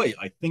by the way,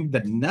 I think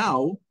that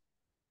now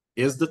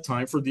is the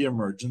time for the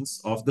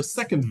emergence of the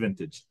second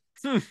vintage.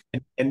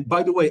 And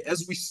by the way,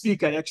 as we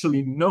speak, I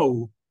actually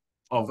know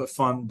of a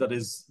fund that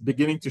is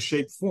beginning to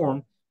shape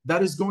form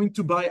that is going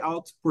to buy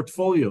out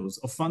portfolios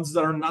of funds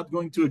that are not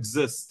going to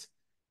exist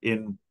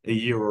in a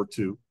year or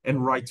two,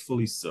 and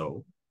rightfully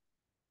so.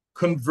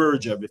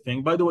 Converge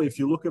everything. By the way, if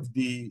you look at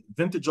the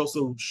Vintage,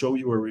 also show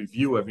you a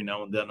review every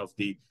now and then of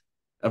the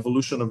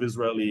evolution of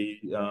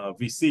Israeli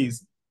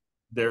VCs.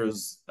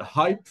 There's a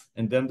hype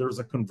and then there's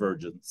a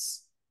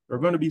convergence. There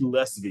are going to be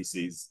less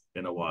VCs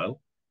in a while,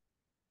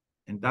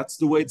 and that's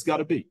the way it's got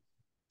to be.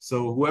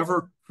 So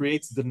whoever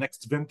creates the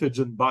next vintage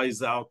and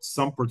buys out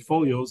some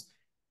portfolios,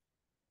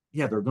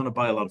 yeah, they're going to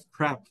buy a lot of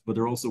crap, but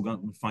they're also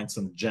going to find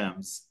some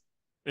gems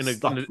in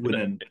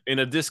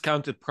a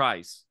discounted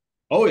price.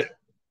 Oh yeah.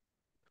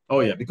 Oh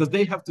yeah, because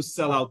they have to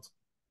sell out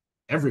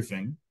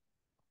everything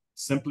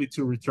simply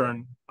to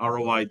return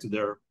ROI to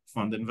their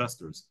fund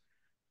investors.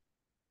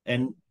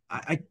 And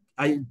I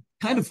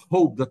kind of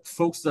hope that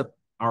folks that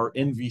are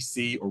in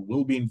VC or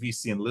will be in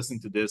VC and listen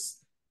to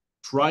this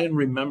try and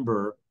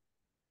remember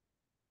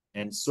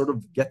and sort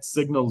of get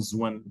signals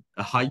when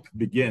a hype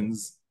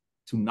begins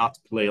to not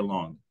play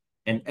along.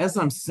 And as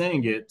I'm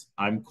saying it,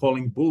 I'm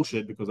calling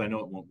bullshit because I know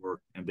it won't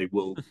work and they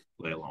will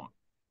play along.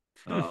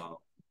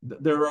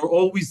 There are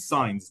always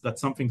signs that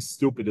something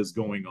stupid is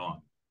going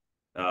on.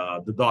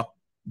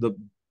 The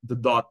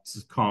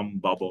dot-com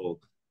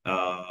bubble,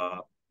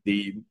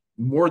 the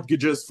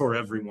mortgages for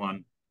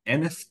everyone,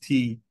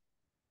 NFT.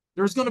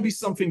 There's going to be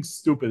something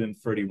stupid in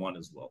 31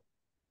 as well,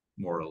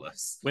 more or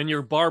less. When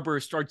your barber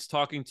starts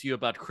talking to you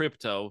about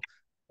crypto,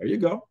 there you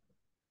go.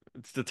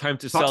 It's the time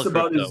to sell crypto.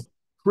 About his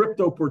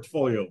crypto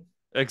portfolio.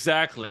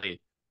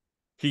 Exactly.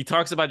 He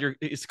talks about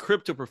his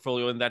crypto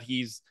portfolio and that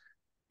he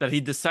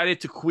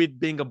decided to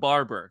quit being a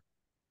barber.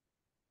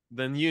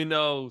 Then you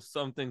know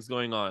something's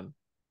going on.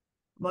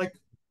 Like,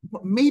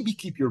 maybe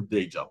keep your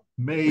day job.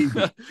 Maybe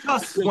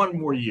just one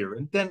more year,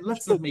 and then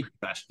let's not make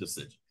rash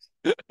decisions.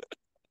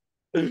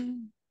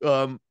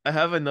 I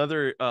have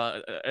another.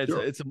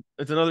 Sure. It's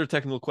another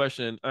technical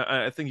question.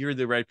 I think you're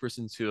the right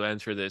person to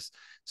answer this.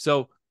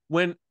 So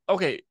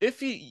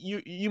if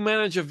you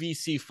manage a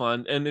VC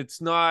fund and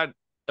it's not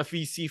a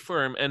VC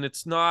firm and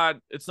it's not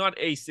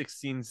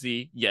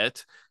A16Z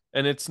yet,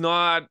 and it's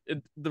not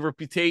the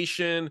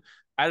reputation.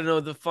 I don't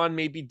know. The fund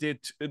maybe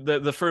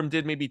the firm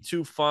did maybe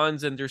 2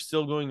 funds and they're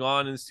still going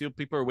on and still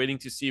people are waiting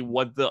to see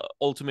what the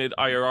ultimate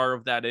IRR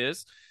of that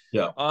is.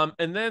 Yeah.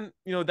 And then,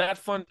 that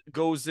fund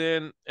goes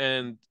in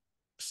and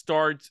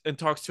starts and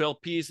talks to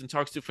LPs and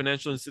talks to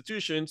financial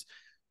institutions.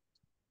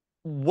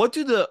 What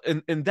do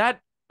in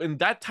that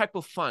type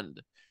of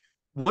fund,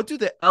 what do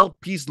the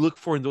LPs look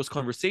for in those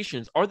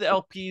conversations? Are the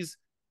LPs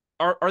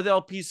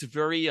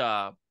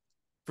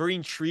very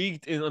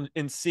intrigued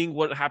in seeing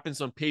what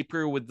happens on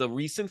paper with the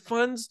recent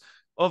funds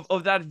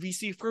of that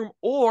VC firm,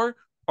 or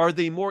are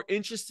they more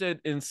interested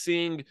in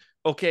seeing,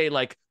 okay,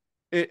 like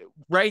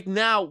right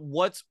now,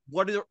 what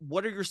are your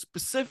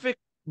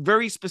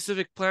very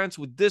specific plans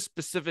with this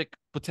specific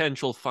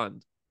potential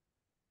fund?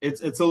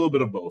 It's a little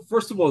bit of both.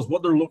 First of all, is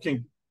what they're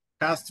looking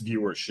past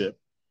viewership.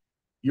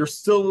 You're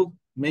still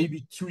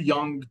maybe too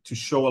young to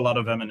show a lot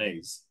of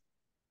M&As.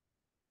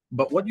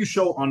 But what you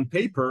show on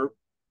paper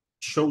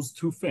shows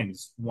two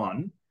things.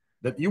 One,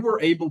 that you were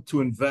able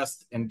to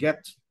invest and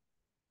get,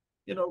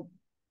 you know,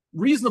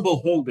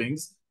 reasonable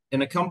holdings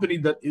in a company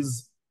that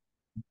is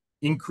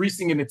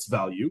increasing in its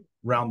value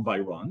round by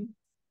round.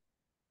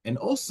 And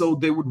also,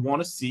 they would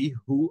want to see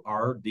who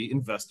are the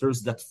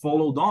investors that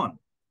followed on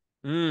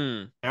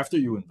after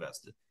you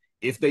invested.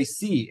 If they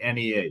see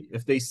NEA,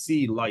 if they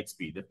see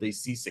Lightspeed, if they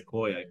see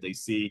Sequoia, if they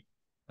see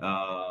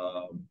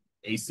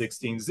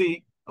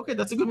A16Z, okay,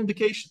 that's a good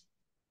indication.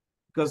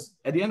 Because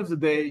at the end of the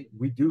day,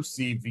 we do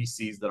see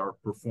VCs that are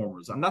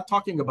performers. I'm not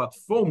talking about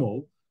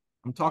FOMO.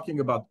 I'm talking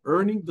about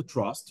earning the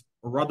trust,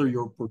 or rather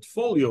your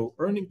portfolio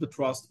earning the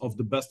trust of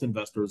the best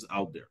investors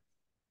out there.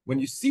 When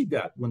you see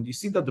that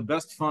the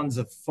best funds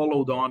have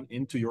followed on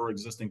into your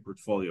existing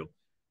portfolio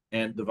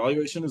and the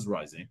valuation is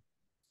rising,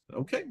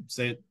 okay,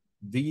 say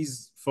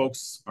these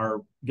folks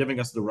are giving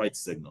us the right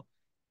signal.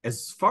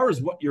 As far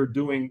as what you're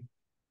doing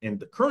in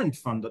the current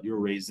fund that you're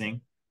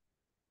raising,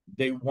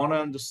 they want to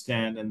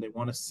understand and they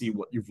want to see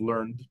what you've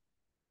learned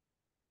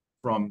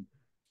from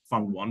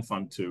fund one,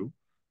 fund two.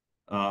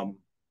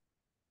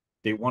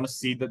 They want to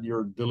see that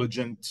you're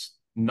diligent,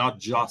 not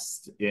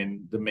just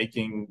in the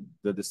making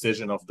the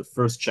decision of the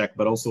first check,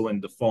 but also in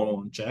the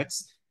follow-on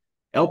checks.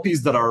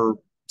 LPs that are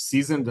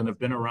seasoned and have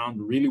been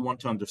around really want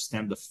to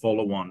understand the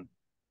follow-on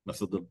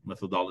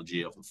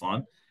methodology of the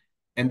fund.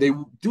 And they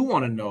do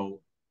want to know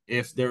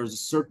if there's a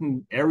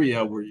certain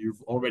area where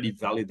you've already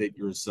validated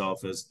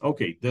yourself as,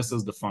 okay, this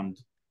is the fund,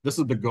 this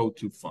is the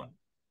go-to fund.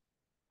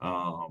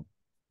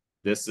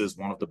 This is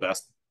one of the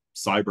best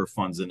cyber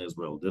funds in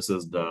Israel. This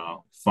is the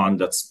fund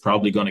that's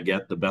probably going to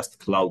get the best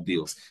cloud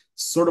deals.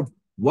 Sort of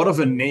what of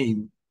a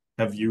name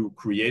have you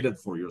created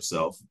for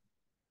yourself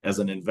as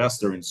an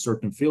investor in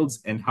certain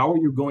fields, and how are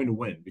you going to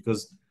win?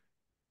 Because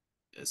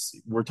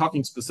we're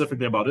talking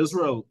specifically about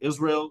Israel.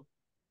 Israel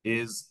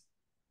is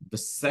the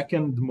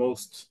second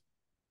most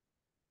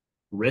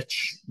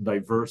rich,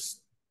 diverse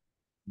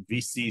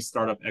VC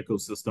startup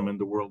ecosystem in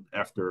the world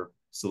after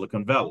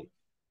Silicon Valley,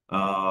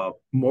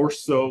 more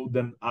so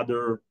than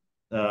other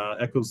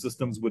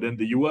ecosystems within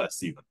the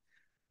US even.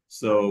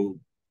 So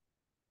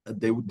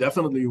they would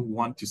definitely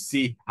want to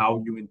see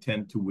how you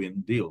intend to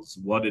win deals,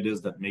 what it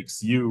is that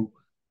makes you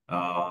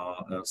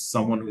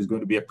someone who's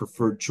going to be a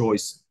preferred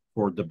choice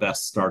for the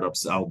best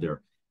startups out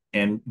there.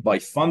 And by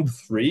fund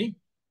three,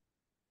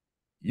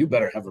 you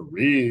better have a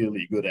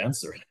really good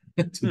answer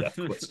to that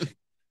question.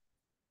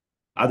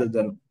 Other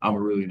than I'm a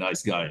really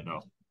nice guy, you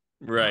know.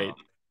 Right.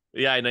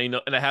 Yeah, I know, you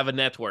know, and I have a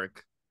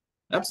network.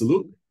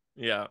 Absolutely.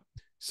 Yeah.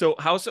 So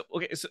how's it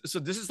okay? So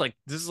this is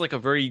like a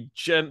very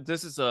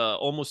this is a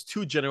almost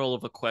too general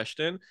of a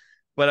question,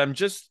 but I'm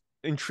just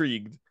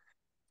intrigued.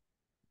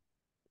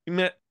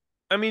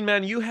 I mean,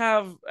 man, you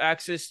have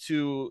access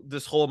to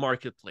this whole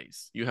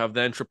marketplace. You have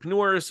the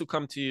entrepreneurs who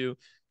come to you.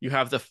 You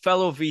have the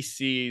fellow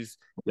VCs.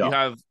 Yeah. You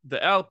have the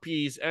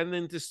LPs and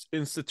then this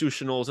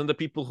institutionals and the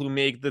people who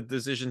make the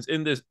decisions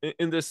in this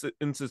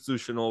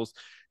institutionals.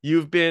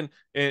 You've been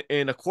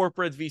in a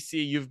corporate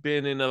VC. You've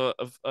been in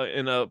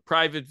a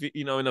private,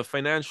 you know, in a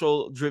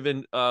financial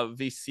driven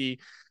VC.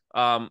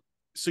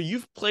 So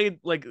you've played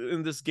like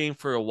in this game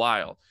for a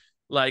while.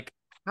 Like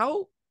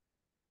how,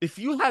 if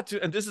you had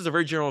to, and this is a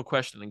very general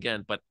question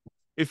again, but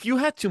if you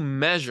had to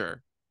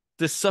measure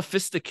the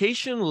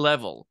sophistication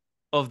level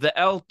of the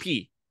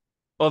LP,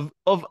 of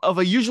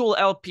a usual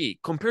LP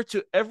compared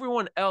to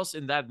everyone else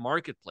in that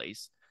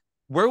marketplace,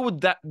 where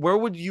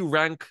would you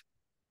rank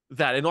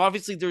that? And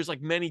obviously there's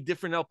like many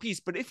different LPs,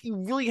 but if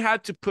you really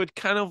had to put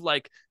kind of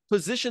like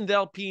position the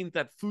LP in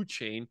that food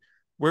chain,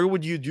 where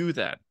would you do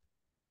that?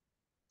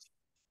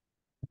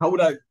 How would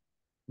I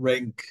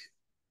rank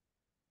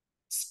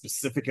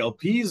specific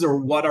LPs, or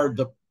what are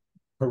the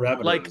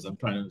parameters? Like, I'm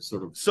trying to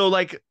sort of. so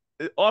like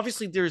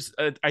obviously there's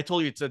I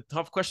told you it's a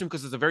tough question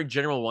because it's a very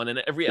general one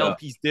and every Yeah.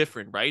 LP is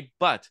different, right?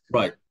 But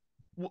Right.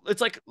 it's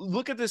like,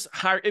 look at this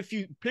if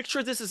you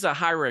picture this as a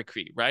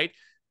hierarchy, right?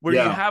 Where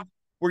Yeah. you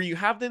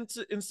have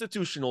the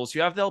institutionals,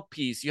 you have the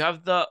LPs, you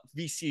have the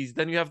VCs,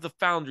 then you have the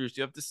founders,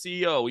 you have the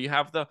CEO, you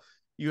have Right.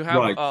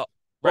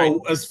 right.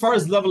 Oh, as far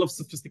as level of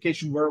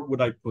sophistication, where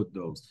would I put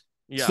those?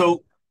 Yeah.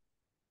 So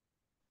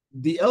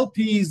the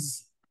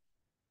LPs,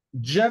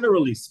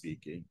 generally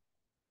speaking,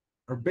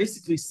 are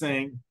basically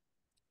saying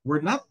we're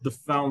not the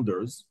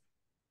founders,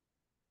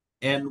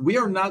 and we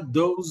are not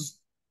those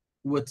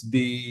with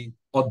the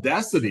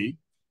audacity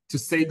to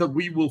say that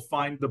we will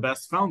find the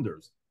best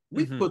founders.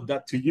 We Mm-hmm. put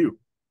that to you.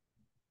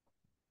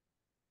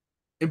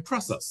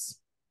 Impress us.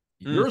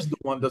 You're the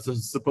one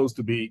that's supposed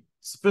to be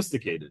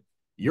sophisticated.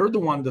 You're the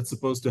one that's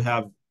supposed to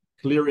have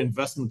clear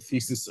investment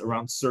thesis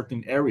around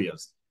certain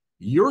areas.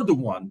 You're the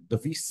one, the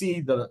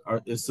VC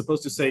is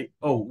supposed to say,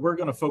 oh, we're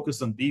going to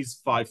focus on these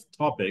 5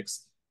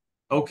 topics.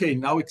 Okay,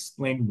 now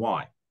explain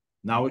why.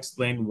 Now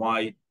explain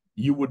why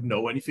you would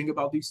know anything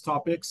about these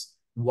topics.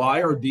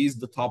 Why are these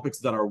the topics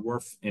that are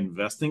worth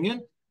investing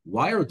in?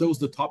 Why are those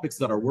the topics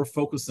that are worth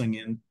focusing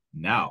in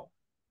now?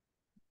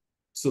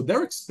 So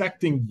they're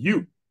expecting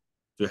you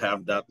to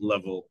have that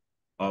level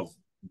of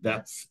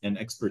depth and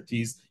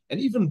expertise, and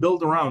even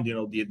build around,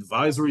 the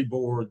advisory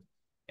board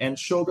and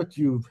show that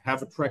you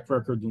have a track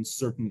record in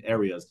certain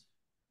areas.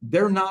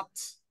 They're not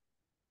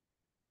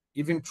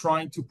even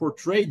trying to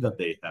portray that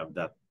they have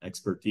that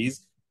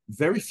expertise.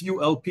 Very few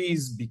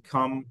LPs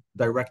become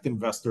direct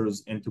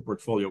investors into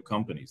portfolio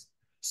companies.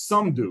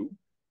 Some do,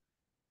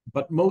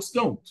 but most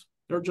don't.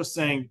 They're just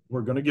saying,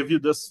 we're going to give you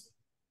this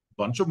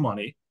bunch of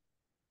money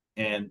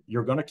and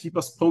you're going to keep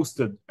us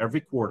posted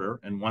every quarter.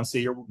 And once a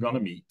year, we're going to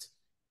meet.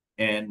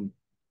 And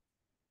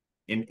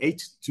in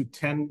 8 to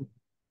 10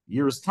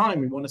 years' time,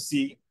 we want to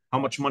see how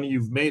much money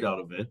you've made out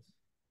of it.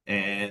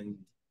 And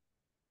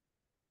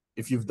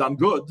if you've done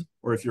good,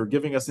 or if you're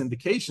giving us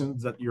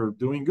indications that you're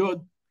doing good,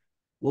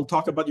 we'll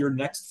talk about your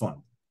next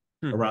fund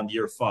around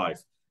year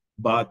 5.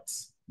 But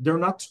they're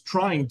not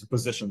trying to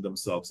position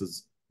themselves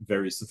as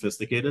very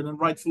sophisticated, and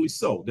rightfully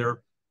so.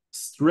 They're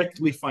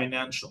strictly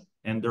financial,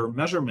 and their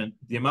measurement,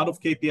 the amount of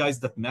KPIs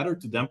that matter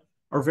to them,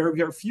 are very,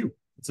 very few.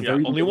 It's a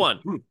very only one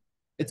group.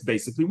 It's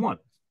basically one.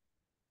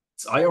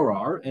 It's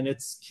IRR and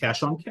it's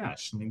cash on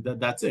cash. I mean,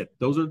 that's it.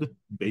 Those are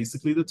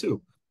basically the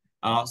two.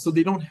 So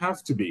they don't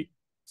have to be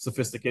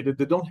sophisticated.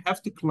 They don't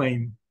have to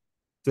claim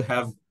to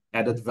have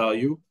added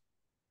value,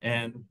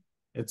 and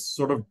it's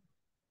sort of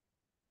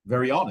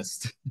very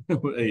honest,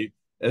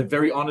 a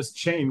very honest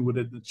chain with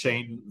a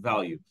chain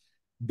value.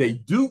 They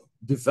do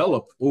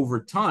develop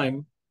over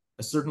time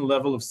a certain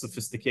level of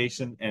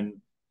sophistication and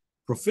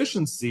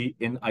proficiency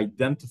in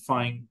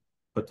identifying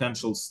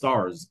potential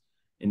stars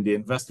in the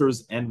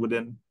investors and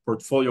within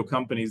portfolio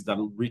companies that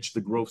will reach the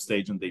growth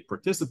stage and they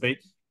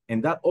participate.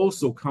 And that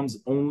also comes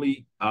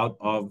only out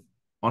of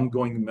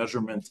ongoing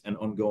measurement and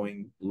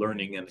ongoing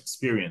learning and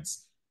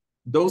experience.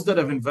 Those that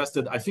have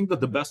invested, I think that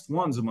the best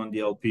ones among the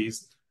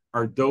LPs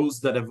are those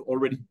that have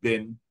already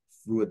been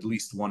through at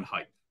least one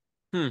hype,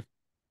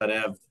 that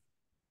have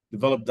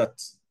developed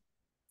that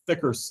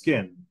thicker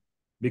skin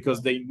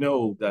because they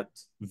know that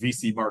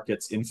VC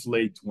markets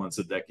inflate once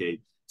a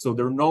decade. So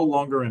they're no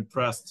longer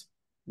impressed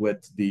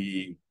with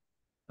the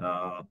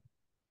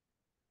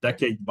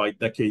decade by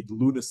decade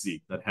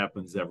lunacy that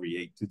happens every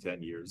 8 to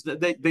 10 years.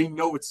 They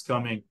know it's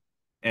coming,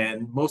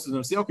 and most of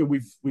them say, okay,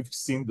 we've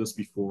seen this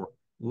before.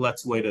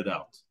 Let's wait it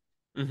out.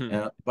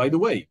 By the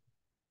way,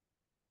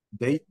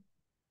 they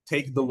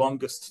take the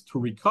longest to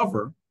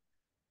recover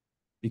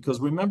because,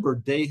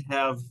 remember, they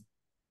have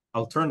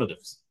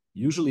alternatives.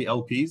 Usually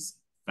LPs,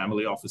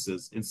 family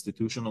offices,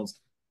 institutionals,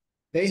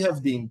 they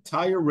have the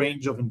entire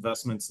range of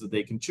investments that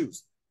they can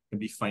choose. It can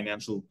be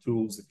financial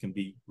tools, it can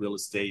be real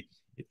estate,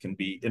 it can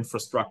be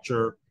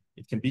infrastructure,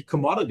 it can be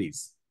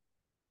commodities.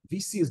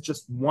 VC is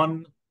just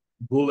one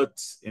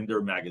bullet in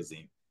their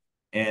magazine.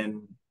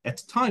 And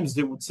at times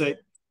they would say,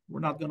 we're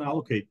not going to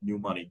allocate new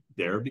money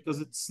there because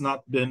it's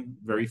not been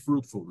very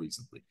fruitful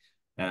recently.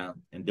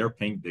 And they're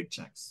paying big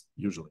checks,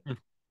 usually.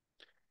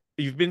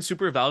 You've been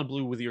super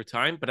valuable with your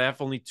time, but I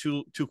have only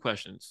two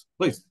questions.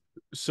 Please.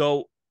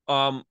 So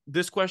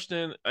this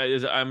question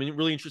is, I'm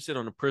really interested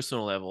on a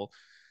personal level.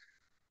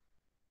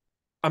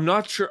 I'm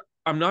not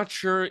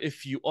sure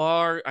if you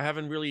are. I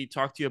haven't really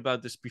talked to you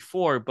about this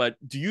before, but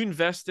do you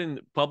invest in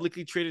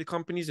publicly traded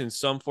companies in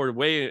some sort of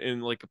way,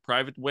 in like a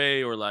private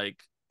way, or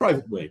like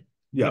private way?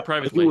 Yeah,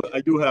 private way. I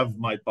do have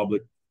my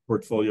public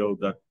portfolio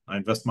that I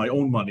invest my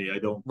own money. I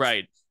don't.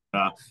 Right.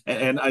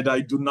 And I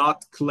do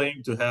not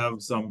claim to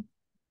have some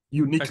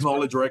unique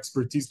knowledge or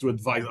expertise to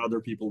advise other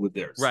people with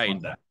theirs. Right. On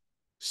that.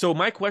 So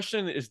my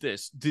question is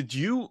this: did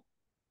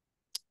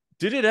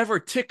it ever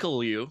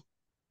tickle you,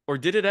 or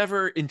did it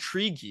ever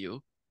intrigue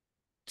you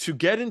to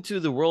get into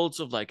the worlds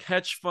of like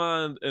hedge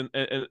fund and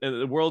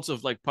the worlds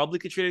of like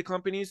publicly traded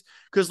companies?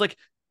 Because like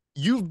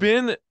you've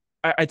been,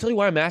 I tell you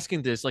why I'm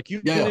asking this. Like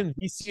you've been in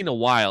VC in a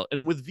while,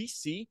 and with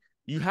VC,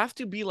 you have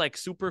to be like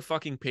super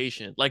fucking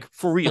patient, like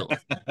for real.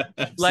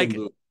 Like,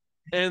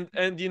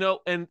 and you know,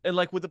 and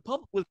like with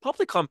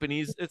public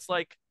companies, it's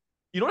like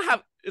you don't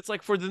have. It's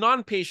like for the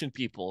non-patient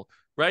people,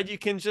 right? You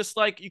can just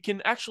like you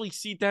can actually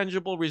see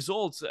tangible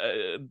results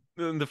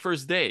in the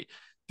first day.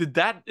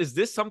 Is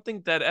this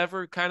something that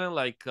ever kind of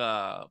like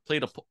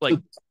played a like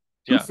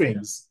two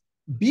things?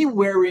 Be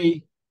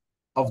wary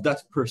of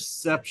that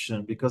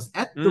perception, because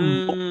at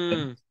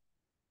the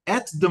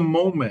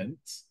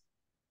moment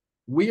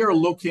we are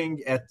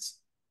looking at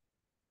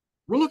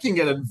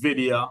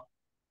Nvidia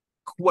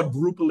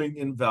quadrupling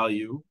in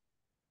value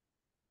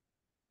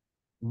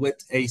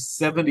with a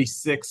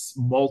 76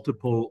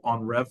 multiple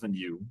on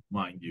revenue,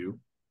 mind you.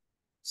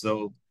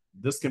 So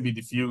this can be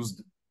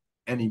diffused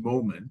any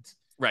moment.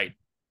 Right.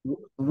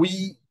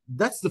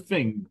 That's the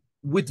thing.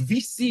 With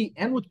VC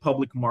and with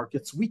public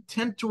markets, we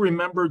tend to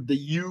remember the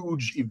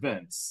huge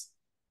events.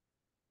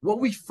 What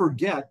we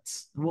forget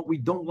and what we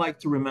don't like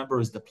to remember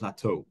is the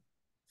plateau.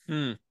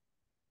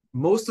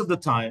 Most of the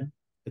time,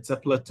 it's a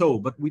plateau,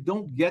 but we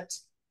don't get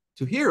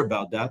to hear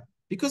about that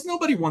because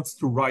nobody wants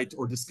to write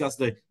or discuss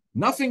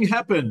nothing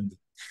happened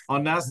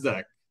on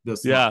NASDAQ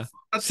this month.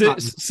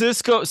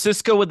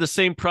 Cisco with the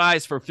same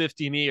price for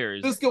 15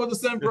 years. Cisco with the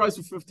same price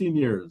for 15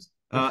 years.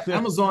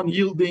 Amazon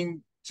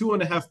yielding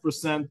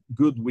 2.5%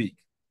 good week.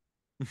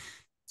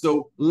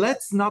 So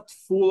let's not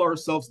fool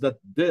ourselves that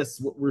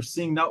what we're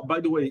seeing now, by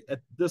the way,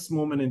 at this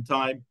moment in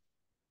time,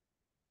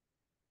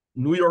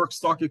 New York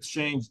Stock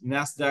Exchange,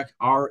 NASDAQ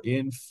are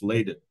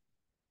inflated.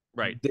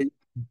 Right.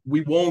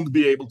 We won't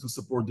be able to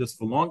support this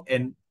for long.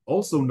 And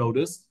also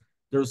notice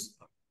there's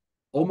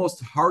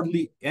almost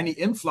hardly any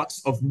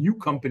influx of new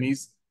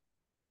companies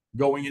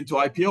going into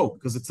IPO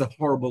because it's a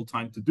horrible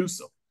time to do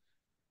so.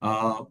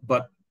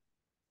 But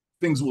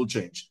things will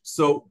change.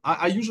 So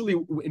I usually,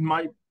 in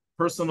my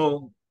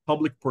personal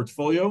public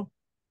portfolio,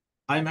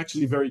 I'm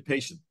actually very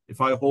patient.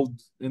 If I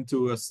hold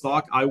into a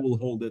stock, I will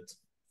hold it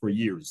for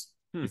years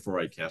before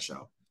I cash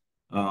out.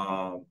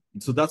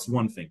 So that's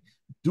one thing.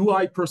 Do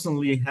I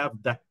personally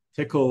have that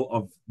tickle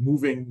of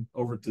moving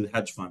over to the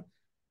hedge fund?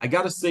 I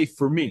got to say,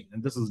 for me,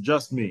 and this is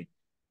just me,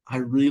 I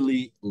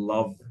really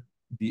love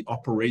the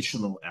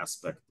operational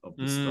aspect of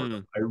the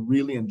startup. I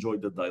really enjoy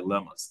the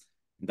dilemmas.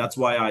 And that's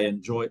why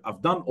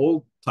I've done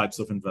all types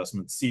of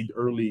investments, seed,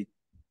 early,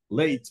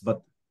 late,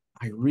 but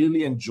I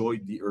really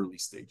enjoyed the early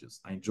stages.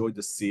 I enjoyed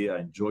the C, I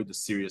enjoyed the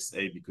Series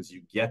A because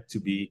you get to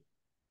be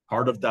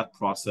part of that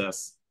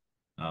process.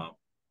 I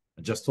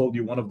just told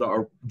you one of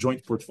our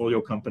joint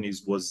portfolio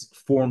companies was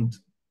formed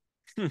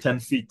 10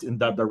 feet in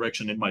that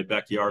direction in my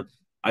backyard.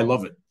 I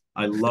love it.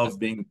 I love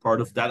being part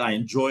of that. I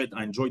enjoy it.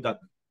 I enjoy that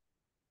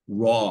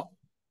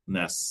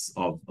rawness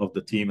of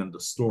the team and the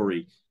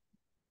story.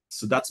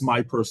 So that's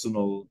my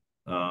personal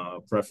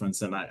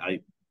preference. And I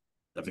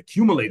have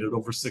accumulated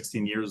over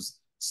 16 years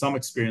some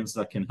experience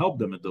that can help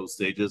them at those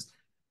stages.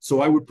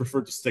 So I would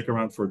prefer to stick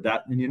around for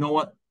that. And you know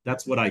what?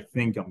 That's what I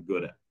think I'm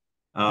good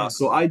at.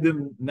 So I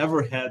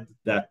never had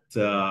that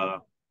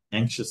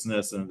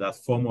anxiousness and that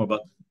FOMO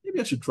about maybe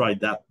I should try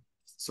that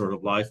sort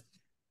of life.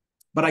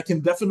 But I can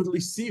definitely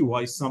see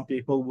why some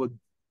people would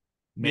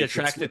be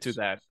attracted to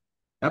that.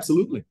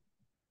 Absolutely.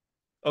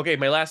 Okay,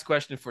 my last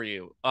question for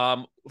you.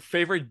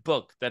 Favorite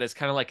book that has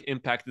kind of like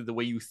impacted the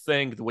way you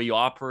think, the way you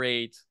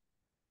operate?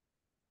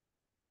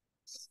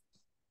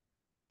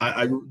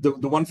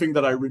 The one thing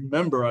that I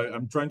remember,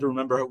 I'm trying to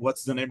remember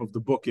what's the name of the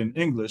book in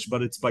English,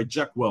 but it's by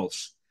Jack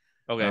Welch,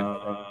 okay,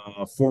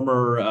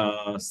 former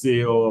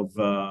CEO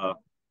of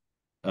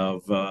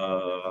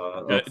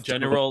General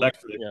General.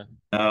 Electric.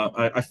 Yeah,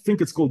 I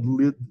think it's called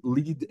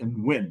Lead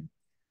and Win,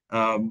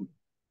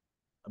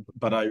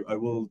 but I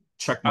will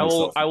check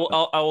myself. I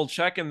will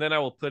check and then I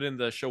will put in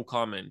the show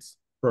comments.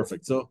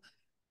 Perfect. So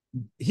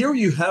here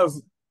you have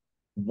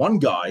one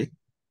guy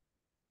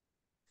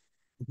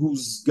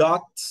who's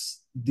got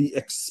the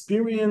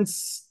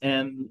experience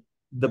and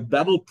the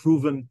battle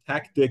proven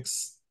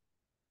tactics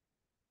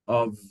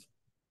of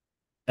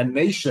a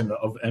nation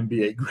of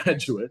MBA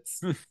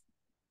graduates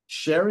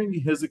sharing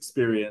his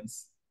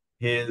experience,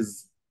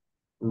 his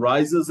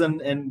rises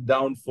and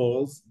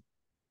downfalls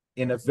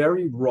in a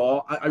very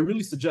raw. I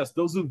really suggest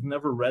those who've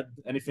never read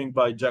anything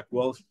by Jack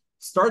Welch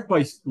start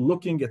by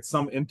looking at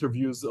some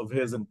interviews of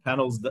his and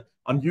panels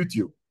on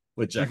YouTube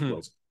with Jack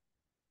Welch.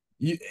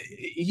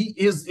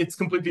 It's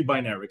completely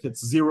binary.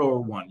 It's 0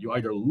 or 1. You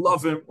either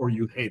love him or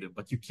you hate him,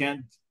 but you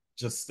can't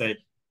just say,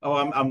 oh,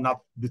 I'm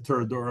not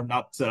deterred or I'm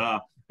not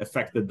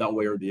affected that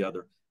way or the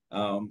other.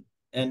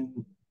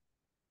 And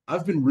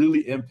I've been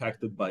really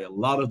impacted by a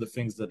lot of the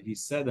things that he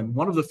said. And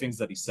one of the things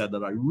that he said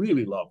that I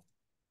really loved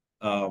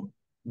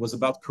was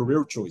about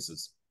career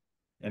choices.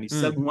 And he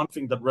said one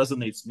thing that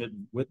resonates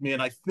with me,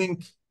 and I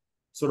think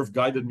sort of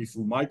guided me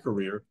through my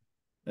career.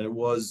 And it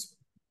was,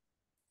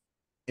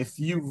 if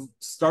you've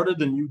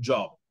started a new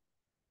job,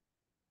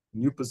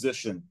 new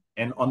position,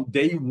 and on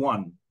day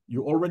one,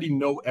 you already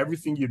know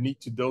everything you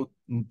need to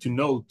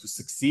know to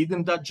succeed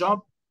in that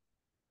job,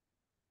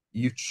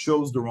 you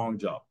chose the wrong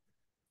job.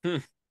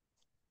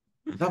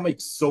 That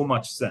makes so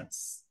much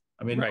sense.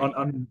 I mean, right.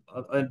 on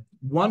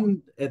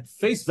at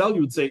face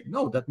value would say,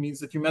 no, that means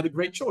that you made a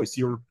great choice.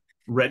 You're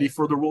ready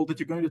for the role that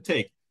you're going to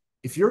take.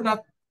 If you're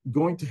not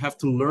going to have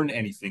to learn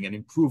anything and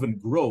improve and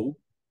grow,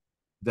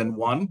 then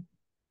one,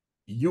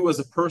 you as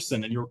a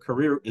person and your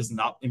career is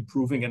not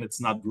improving and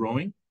it's not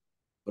growing,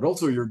 but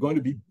also you're going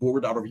to be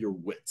bored out of your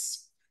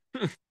wits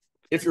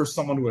if you're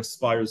someone who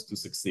aspires to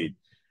succeed.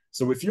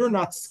 So if you're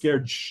not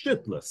scared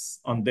shitless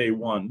on day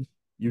one,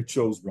 you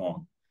chose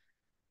wrong.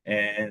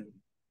 And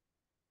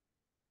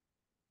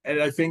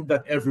I think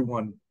that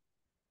everyone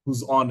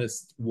who's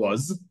honest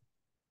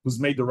who's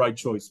made the right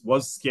choice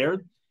was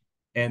scared.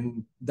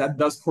 And that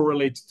does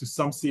correlate to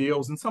some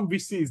CEOs and some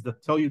VCs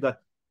that tell you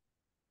that,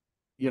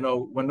 you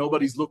know, when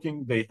nobody's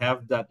looking, they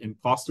have that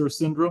imposter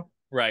syndrome.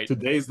 Right.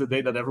 Today is the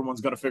day that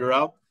everyone's going to figure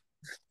out.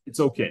 It's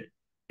okay.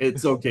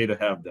 It's okay to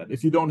have that.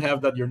 If you don't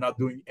have that, you're not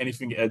doing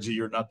anything edgy.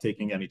 You're not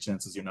taking any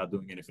chances. You're not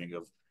doing anything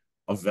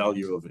of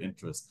value, of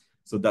interest.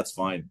 So that's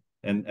fine.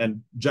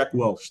 And Jack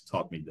Welch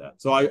taught me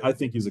that. So I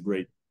think he's a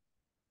great,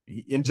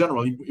 in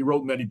general, he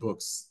wrote many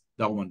books.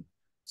 That one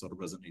sort of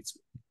resonates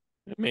with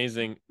me.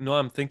 Amazing.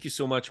 Noam, thank you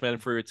so much, man,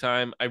 for your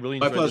time. I really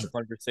enjoyed this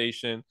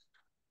conversation.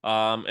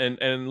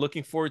 And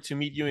looking forward to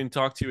meet you and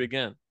talk to you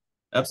again.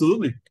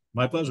 Absolutely.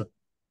 My pleasure.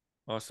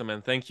 Awesome,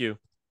 man. Thank you.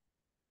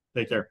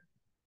 Take care.